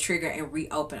are going to trigger and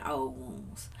reopen old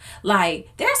wounds. Like,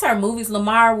 there are certain movies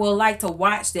Lamar will like to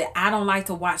watch that I don't like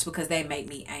to watch because they make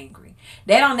me angry.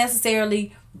 They don't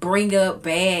necessarily bring up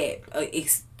bad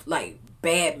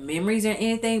memories or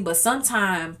anything, but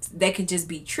sometimes they can just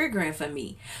be triggering for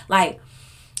me. Like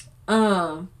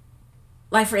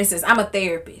for instance, I'm a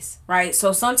therapist, right?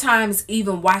 So sometimes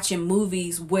even watching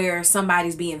movies where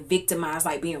somebody's being victimized,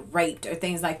 like being raped or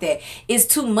things like that, is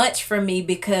too much for me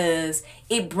because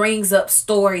it brings up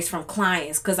stories from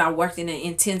clients, because I worked in an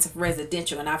intensive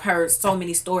residential and I've heard so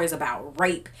many stories about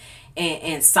rape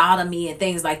and sodomy and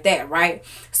things like that, right?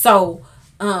 So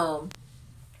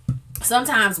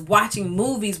sometimes watching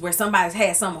movies where somebody's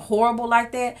had something horrible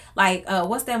like that, like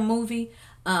what's that movie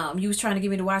you was trying to get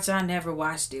me to watch it? I never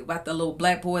watched it, about the little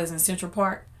black boys in Central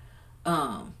Park.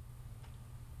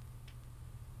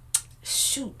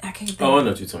 Shoot, I can't think. Oh, I know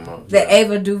what you're talking about. The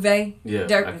Ava DuVernay. Yeah,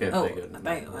 Dirk, I can't think of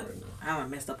it. I don't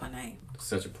messed up her name.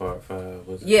 Central Park 5,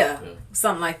 was it? Yeah,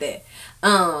 something like that.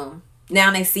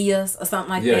 Now They See Us or something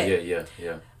like that.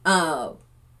 Yeah.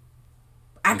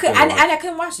 I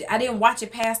couldn't watch it. I didn't watch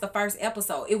it past the first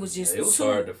episode. It was just it was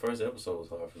hard. The first episode was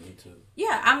hard for me too.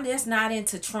 Yeah, I'm just not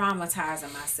into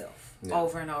traumatizing myself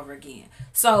over and over again.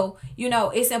 So, you know,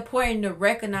 it's important to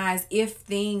recognize if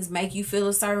things make you feel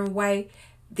a certain way,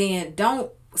 then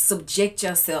don't subject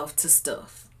yourself to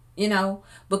stuff, you know,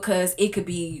 because it could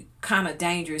be kind of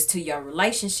dangerous to your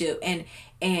relationship and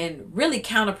really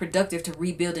counterproductive to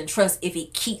rebuilding trust if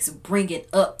it keeps bringing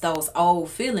up those old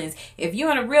feelings. If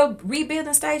you're in a real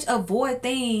rebuilding stage, avoid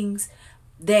things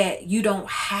that you don't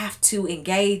have to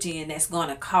engage in that's going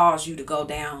to cause you to go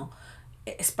down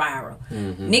a spiral.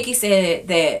 Nikki said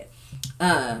that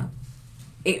I'm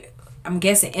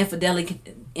guessing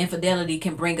infidelity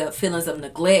can bring up feelings of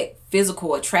neglect,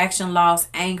 physical attraction loss,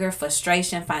 anger,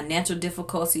 frustration, financial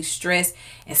difficulty, stress,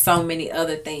 and so many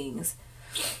other things.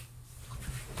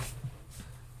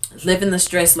 Living the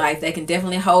stress life, they can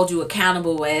definitely hold you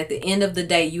accountable, but at the end of the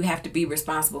day, you have to be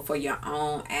responsible for your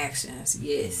own actions.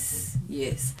 Yes.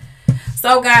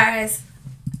 So guys,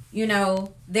 you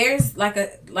know, there's like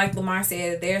Lamar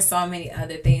said, there's so many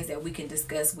other things that we can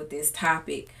discuss with this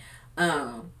topic.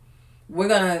 We're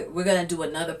gonna do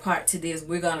another part to this.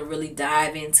 We're gonna really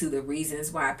dive into the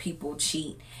reasons why people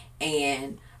cheat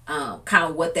and kind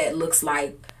of what that looks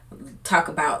like. Talk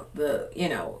about the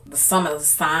some of the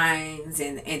signs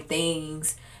and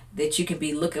things that you can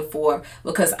be looking for,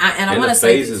 because I want to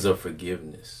say phases of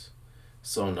forgiveness.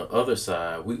 So on the other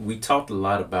side, we talked a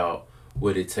lot about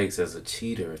what it takes as a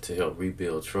cheater to help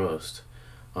rebuild trust,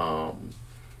 and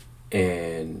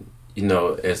you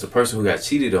know, as a person who got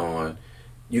cheated on,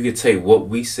 you could take what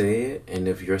we said, and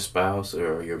if your spouse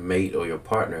or your mate or your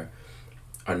partner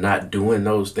are not doing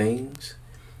those things,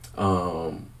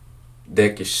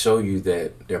 that could show you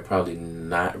that they're probably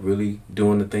not really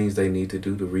doing the things they need to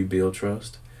do to rebuild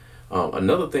trust.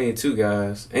 Another thing too,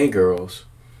 guys and girls,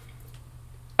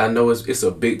 I know it's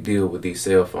a big deal with these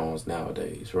cell phones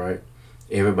nowadays, right?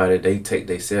 Everybody, they take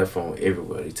their cell phone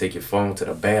everywhere. They take your phone to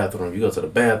the bathroom. You go to the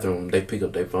bathroom, they pick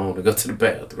up their phone and go to the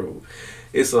bathroom.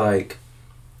 It's like,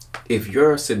 if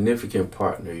your significant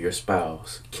partner, your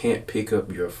spouse, can't pick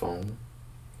up your phone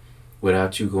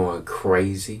without you going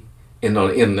crazy, and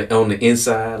on the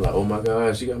inside, like, oh my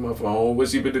gosh, she got my phone.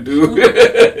 What's she gonna do?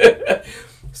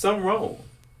 Something wrong.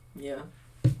 Yeah.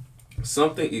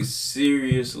 Something is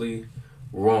seriously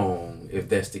wrong if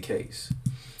that's the case.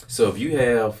 So if you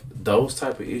have those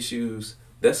type of issues,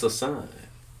 that's a sign.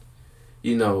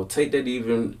 take that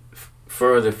even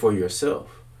further for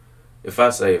yourself. If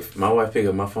my wife pick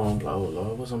up my phone, I'm like, oh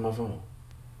Lord, what's on my phone?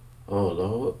 Oh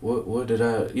Lord, what did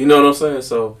I? You know what I'm saying?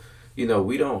 So,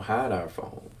 we don't hide our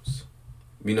phones.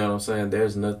 You know what I'm saying?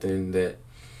 There's nothing that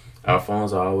our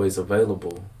phones are always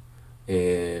available,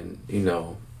 and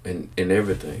and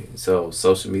everything. So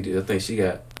social media, I think she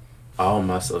got all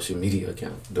my social media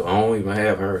accounts. I don't even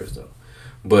have hers though,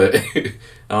 but I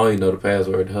don't even know the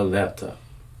password to her laptop.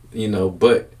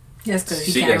 But just because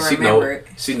she can't remember it.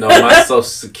 She know my social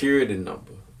security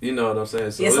number. You know what I'm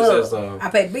saying? So yes, it's just I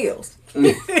pay bills.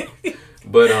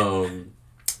 But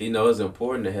it's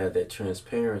important to have that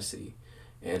transparency,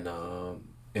 and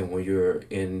when you're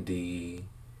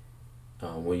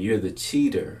when you're the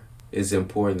cheater, it's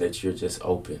important that you're just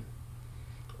open.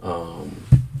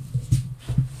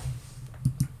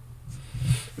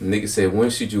 Nigga said, when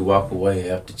should you walk away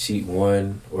after cheat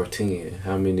 1 or 10?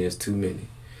 How many is too many?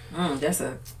 That's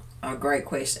a great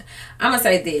question. I'm gonna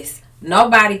say this: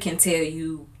 nobody can tell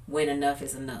you when enough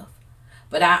is enough,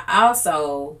 but I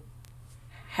also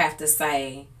have to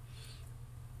say,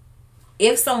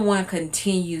 if someone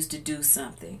continues to do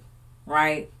something,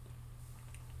 right,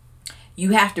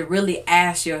 you have to really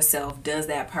ask yourself, does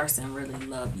that person really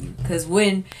love you? Because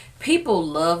when people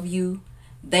love you,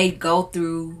 they go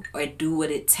through or do what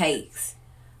it takes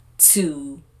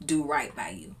to do right by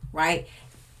you, right?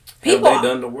 Have they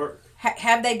done the work?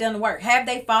 Have they done the work? Have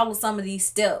they followed some of these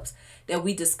steps that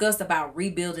we discussed about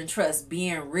rebuilding trust,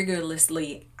 being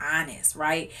rigorously honest,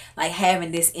 right? Like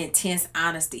having this intense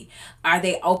honesty. Are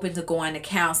they open to going to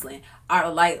counseling?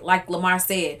 Are like Lamar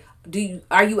said,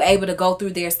 are you able to go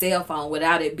through their cell phone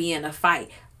without it being a fight?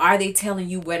 Are they telling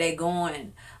you where they're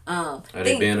going? Are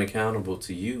they being accountable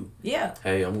to you? Yeah.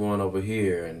 Hey, I'm going over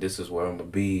here, and this is where I'm gonna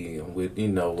be, and with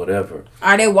whatever.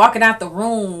 Are they walking out the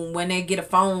room when they get a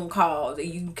phone call that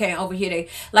you can't overhear?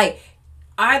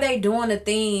 Are they doing the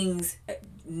things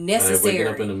necessary? Are they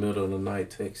waking up in the middle of the night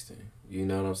texting? You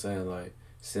know what I'm saying? Like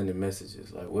sending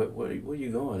messages. Like where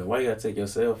you going? And why you gotta take your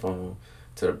cell phone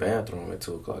to the bathroom at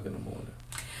 2:00 in the morning?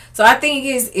 So I think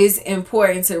it's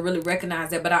important to really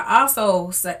recognize that. But I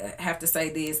also have to say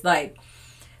this, like,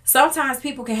 sometimes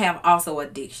people can have also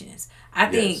addictions. I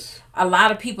think a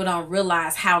lot of people don't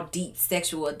realize how deep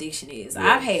sexual addiction is. Yes.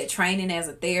 I've had training as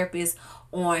a therapist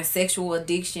on sexual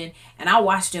addiction, and I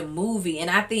watched a movie, and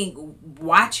I think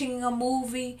watching a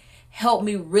movie helped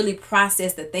me really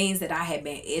process the things that I had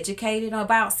been educated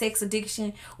about sex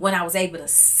addiction when I was able to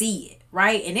see it,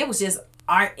 right? And it was just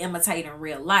art imitating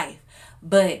real life.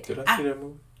 But did I see that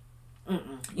movie?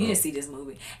 You didn't see this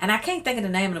movie, and I can't think of the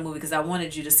name of the movie because I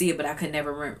wanted you to see it, but I could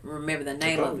never remember the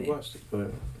name of it. Watched it,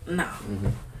 but... No,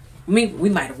 we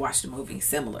might have watched a movie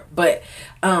similar, but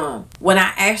when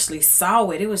I actually saw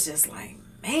it, it was just like,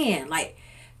 man, like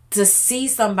to see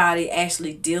somebody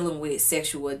actually dealing with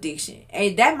sexual addiction,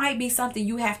 and that might be something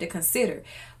you have to consider,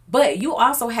 but you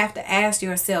also have to ask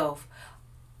yourself,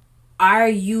 are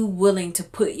you willing to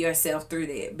put yourself through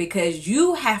that? Because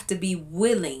you have to be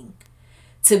willing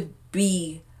to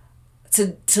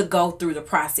go through the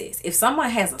process. If someone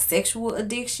has a sexual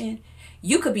addiction,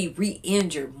 you could be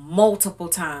re-injured multiple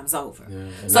times over. Yeah,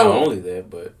 and so, not only that,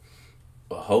 but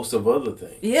a host of other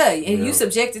things. Yeah, and you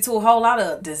subjected to a whole lot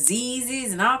of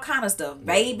diseases and all kind of stuff. Yeah.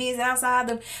 Babies outside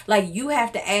them. Like, you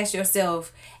have to ask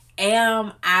yourself, do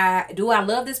I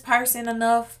love this person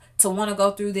enough to want to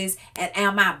go through this, and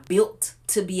am I built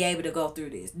to be able to go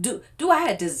through this? Do I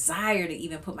have a desire to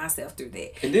even put myself through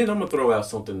that? And then I'm gonna throw out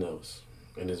something else,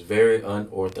 and it's very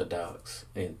unorthodox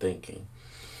in thinking,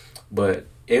 but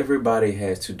everybody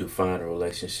has to define a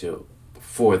relationship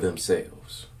for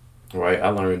themselves, right? I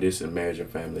learned this in marriage and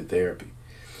family therapy.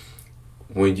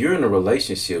 When you're in a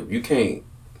relationship, you can't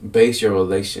base your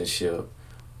relationship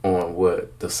on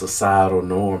what the societal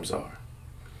norms are.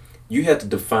 You have to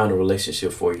define a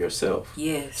relationship for yourself.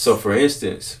 Yes. So, for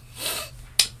instance,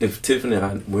 if Tiffany and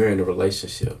I, we're in a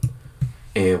relationship,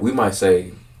 and we might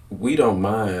say, we don't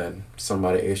mind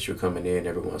somebody extra coming in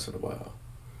every once in a while.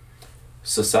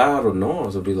 Societal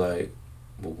norms will be like,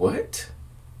 what?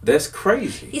 That's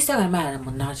crazy. He's talking about a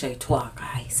menage a trois,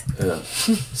 guys. Yeah.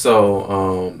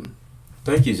 So,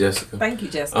 thank you, Jessica. Thank you,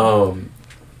 Jessica.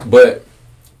 But,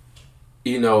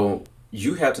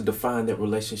 you have to define that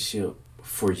relationship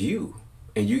for you,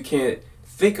 and you can't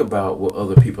think about what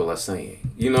other people are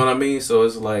saying. You know what I mean? So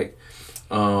it's like,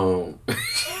 Mary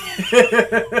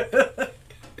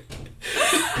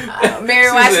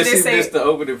Washington said, missed the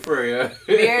opening prayer.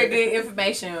 Very good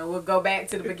information. We'll go back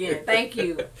to the beginning. Thank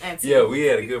you, Auntie. Yeah, we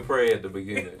had a good prayer at the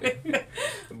beginning.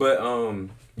 But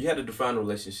you have to define a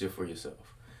relationship for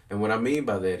yourself, and what I mean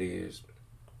by that is,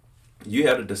 you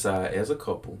have to decide as a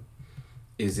couple,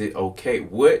 is it okay?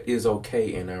 What is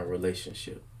okay in our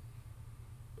relationship?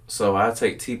 So I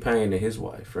take T-Pain and his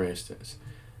wife, for instance.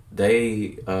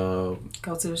 They Go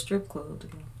to the strip club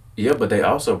together. yeah, but they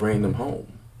also bring them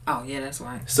home. Oh yeah, that's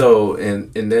right. So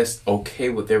and that's okay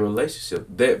with their relationship.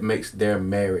 That makes their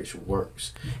marriage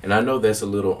works. And I know that's a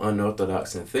little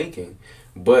unorthodox in thinking,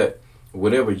 but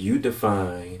whatever you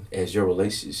define as your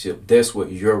relationship, that's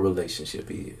what your relationship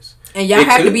is. And y'all It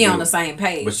have to could be on the same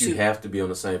page. But you too. have to be on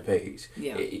the same page.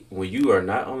 Yeah. When you are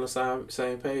not on the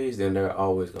same page, then there are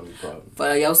always going to be problems.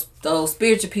 For those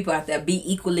spiritual people out there, be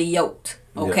equally yoked.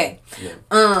 Okay. Yeah.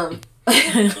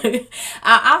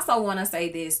 I also want to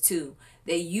say this too,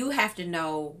 that you have to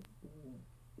know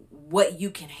what you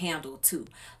can handle too.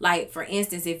 Like for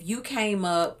instance, if you came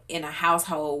up in a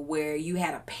household where you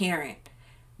had a parent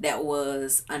that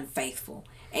was unfaithful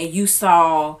and you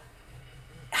saw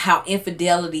how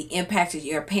infidelity impacted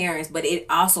your parents, but it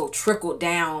also trickled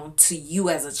down to you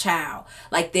as a child,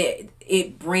 like that,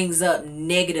 it brings up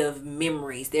negative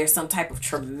memories. There's some type of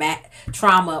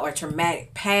trauma or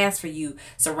traumatic past for you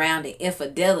surrounding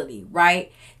infidelity,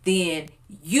 right? Then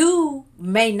you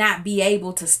may not be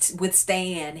able to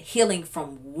withstand healing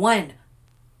from one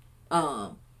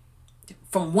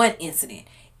incident.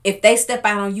 If they step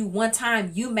out on you one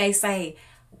time, you may say,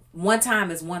 one time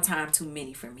is one time too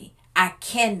many for me. I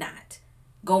cannot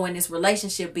go in this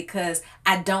relationship because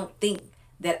I don't think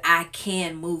that I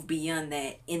can move beyond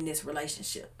that in this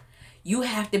relationship. You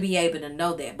have to be able to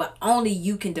know that, but only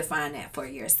you can define that for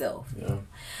yourself. Yeah.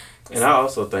 And I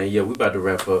also think, we're about to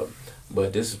wrap up,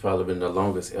 but this has probably been the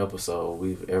longest episode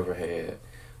we've ever had.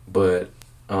 But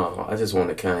I just want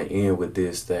to kind of end with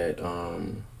this, that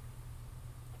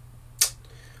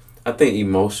I think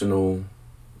emotional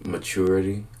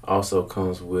maturity also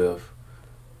comes with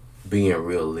being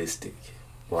realistic,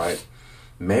 right?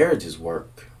 Marriage is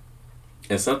work.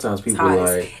 And sometimes people are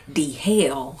like, the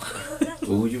hell.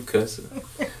 ooh, you cussing.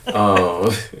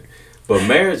 But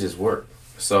marriage is work.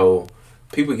 So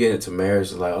people get into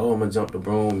marriage like, oh, I'm going to jump the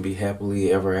broom and be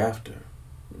happily ever after.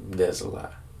 That's a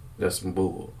lie. That's some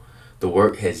bull. The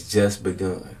work has just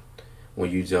begun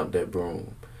when you jump that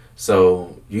broom.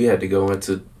 So you have to go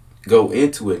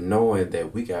into it knowing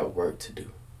that we got work to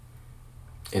do.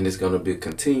 And it's going to be a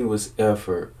continuous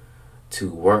effort to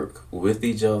work with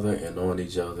each other and on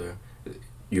each other.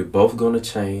 You're both going to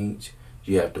change.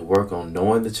 You have to work on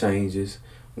knowing the changes,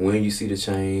 when you see the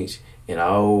change, and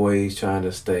always trying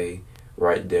to stay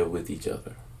right there with each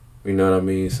other. You know what I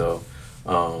mean? So,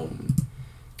 I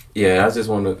just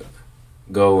want to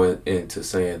go into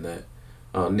saying that.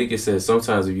 Nikki said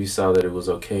sometimes if you saw that it was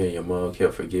okay and your mom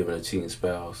kept forgiving a cheating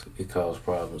spouse, it caused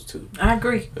problems too. I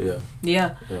agree.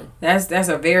 Yeah. That's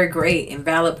a very great and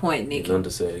valid point, Nikki.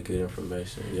 Linda said good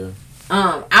information. Yeah.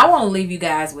 I want to leave you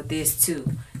guys with this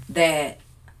too, that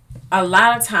a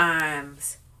lot of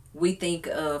times we think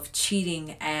of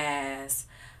cheating as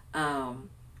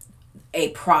a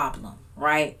problem,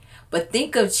 right? But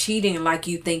think of cheating like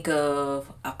you think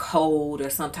of a cold or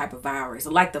some type of virus,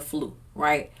 like the flu,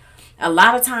 right? A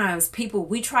lot of times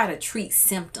we try to treat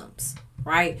symptoms,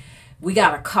 right? We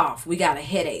got a cough, we got a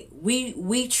headache.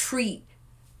 We treat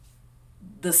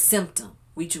the symptom.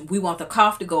 We want the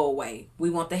cough to go away. We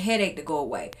want the headache to go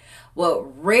away.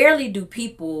 Well, rarely do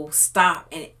people stop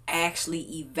and actually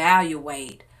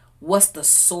evaluate what's the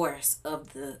source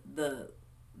of the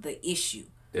issue.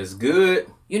 That's good.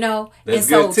 You know? That's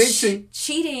and good so teaching.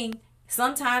 Cheating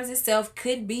sometimes itself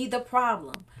could be the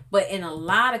problem. But in a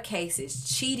lot of cases,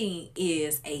 cheating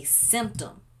is a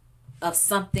symptom of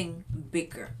something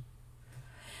bigger.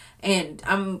 And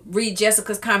I'm read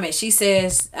Jessica's comment. She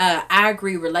says, I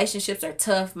agree, relationships are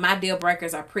tough. My deal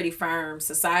breakers are pretty firm.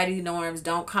 Society norms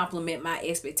don't complement my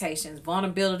expectations.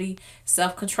 Vulnerability,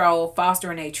 self-control,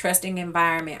 fostering a trusting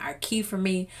environment are key for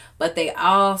me, but they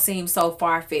all seem so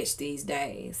far-fetched these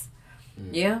days.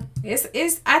 Yeah.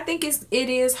 I think it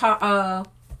is hard.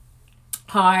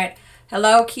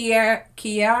 Hello, Kiara.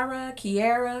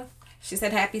 She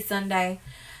said happy Sunday.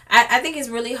 I think it's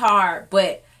really hard,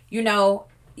 but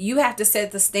you have to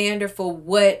set the standard for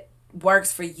what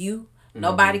works for you. Mm-hmm.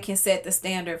 Nobody can set the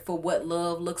standard for what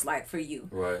love looks like for you.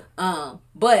 Right.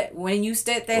 But when you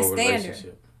set that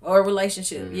standard or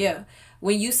relationship, mm-hmm.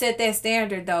 When you set that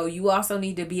standard though, you also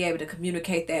need to be able to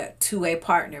communicate that to a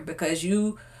partner, because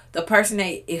the person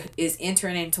that is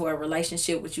entering into a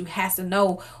relationship with you has to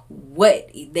know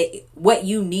what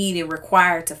you need and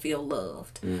require to feel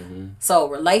loved. Mm-hmm. So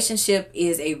relationship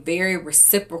is a very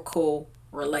reciprocal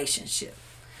relationship.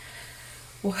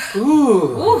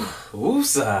 Ooh.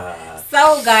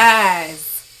 So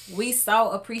guys, We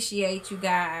so appreciate you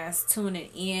guys tuning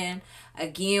in.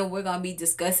 Again, we're going to be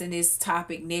discussing this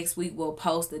topic next week. We'll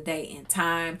post the date and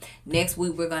time. Next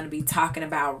week, we're going to be talking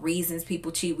about reasons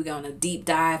people cheat. We're going to deep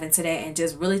dive into that and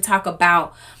just really talk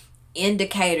about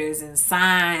indicators and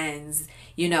signs,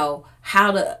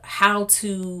 how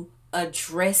to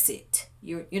address it.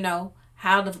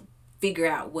 How to figure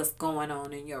out what's going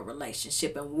on in your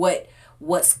relationship and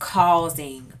what's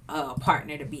causing a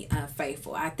partner to be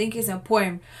unfaithful. I think it's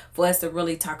important for us to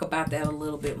really talk about that a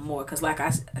little bit more, because like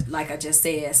I just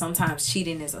said, sometimes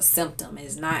cheating is a symptom.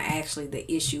 It's not actually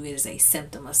the issue. It is a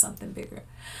symptom of something bigger.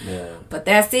 Yeah. But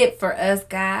that's it for us,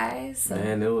 guys.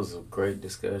 Man, it was a great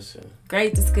discussion.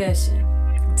 Great discussion.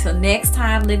 Until next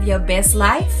time, live your best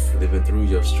life. Living through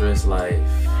your stress life.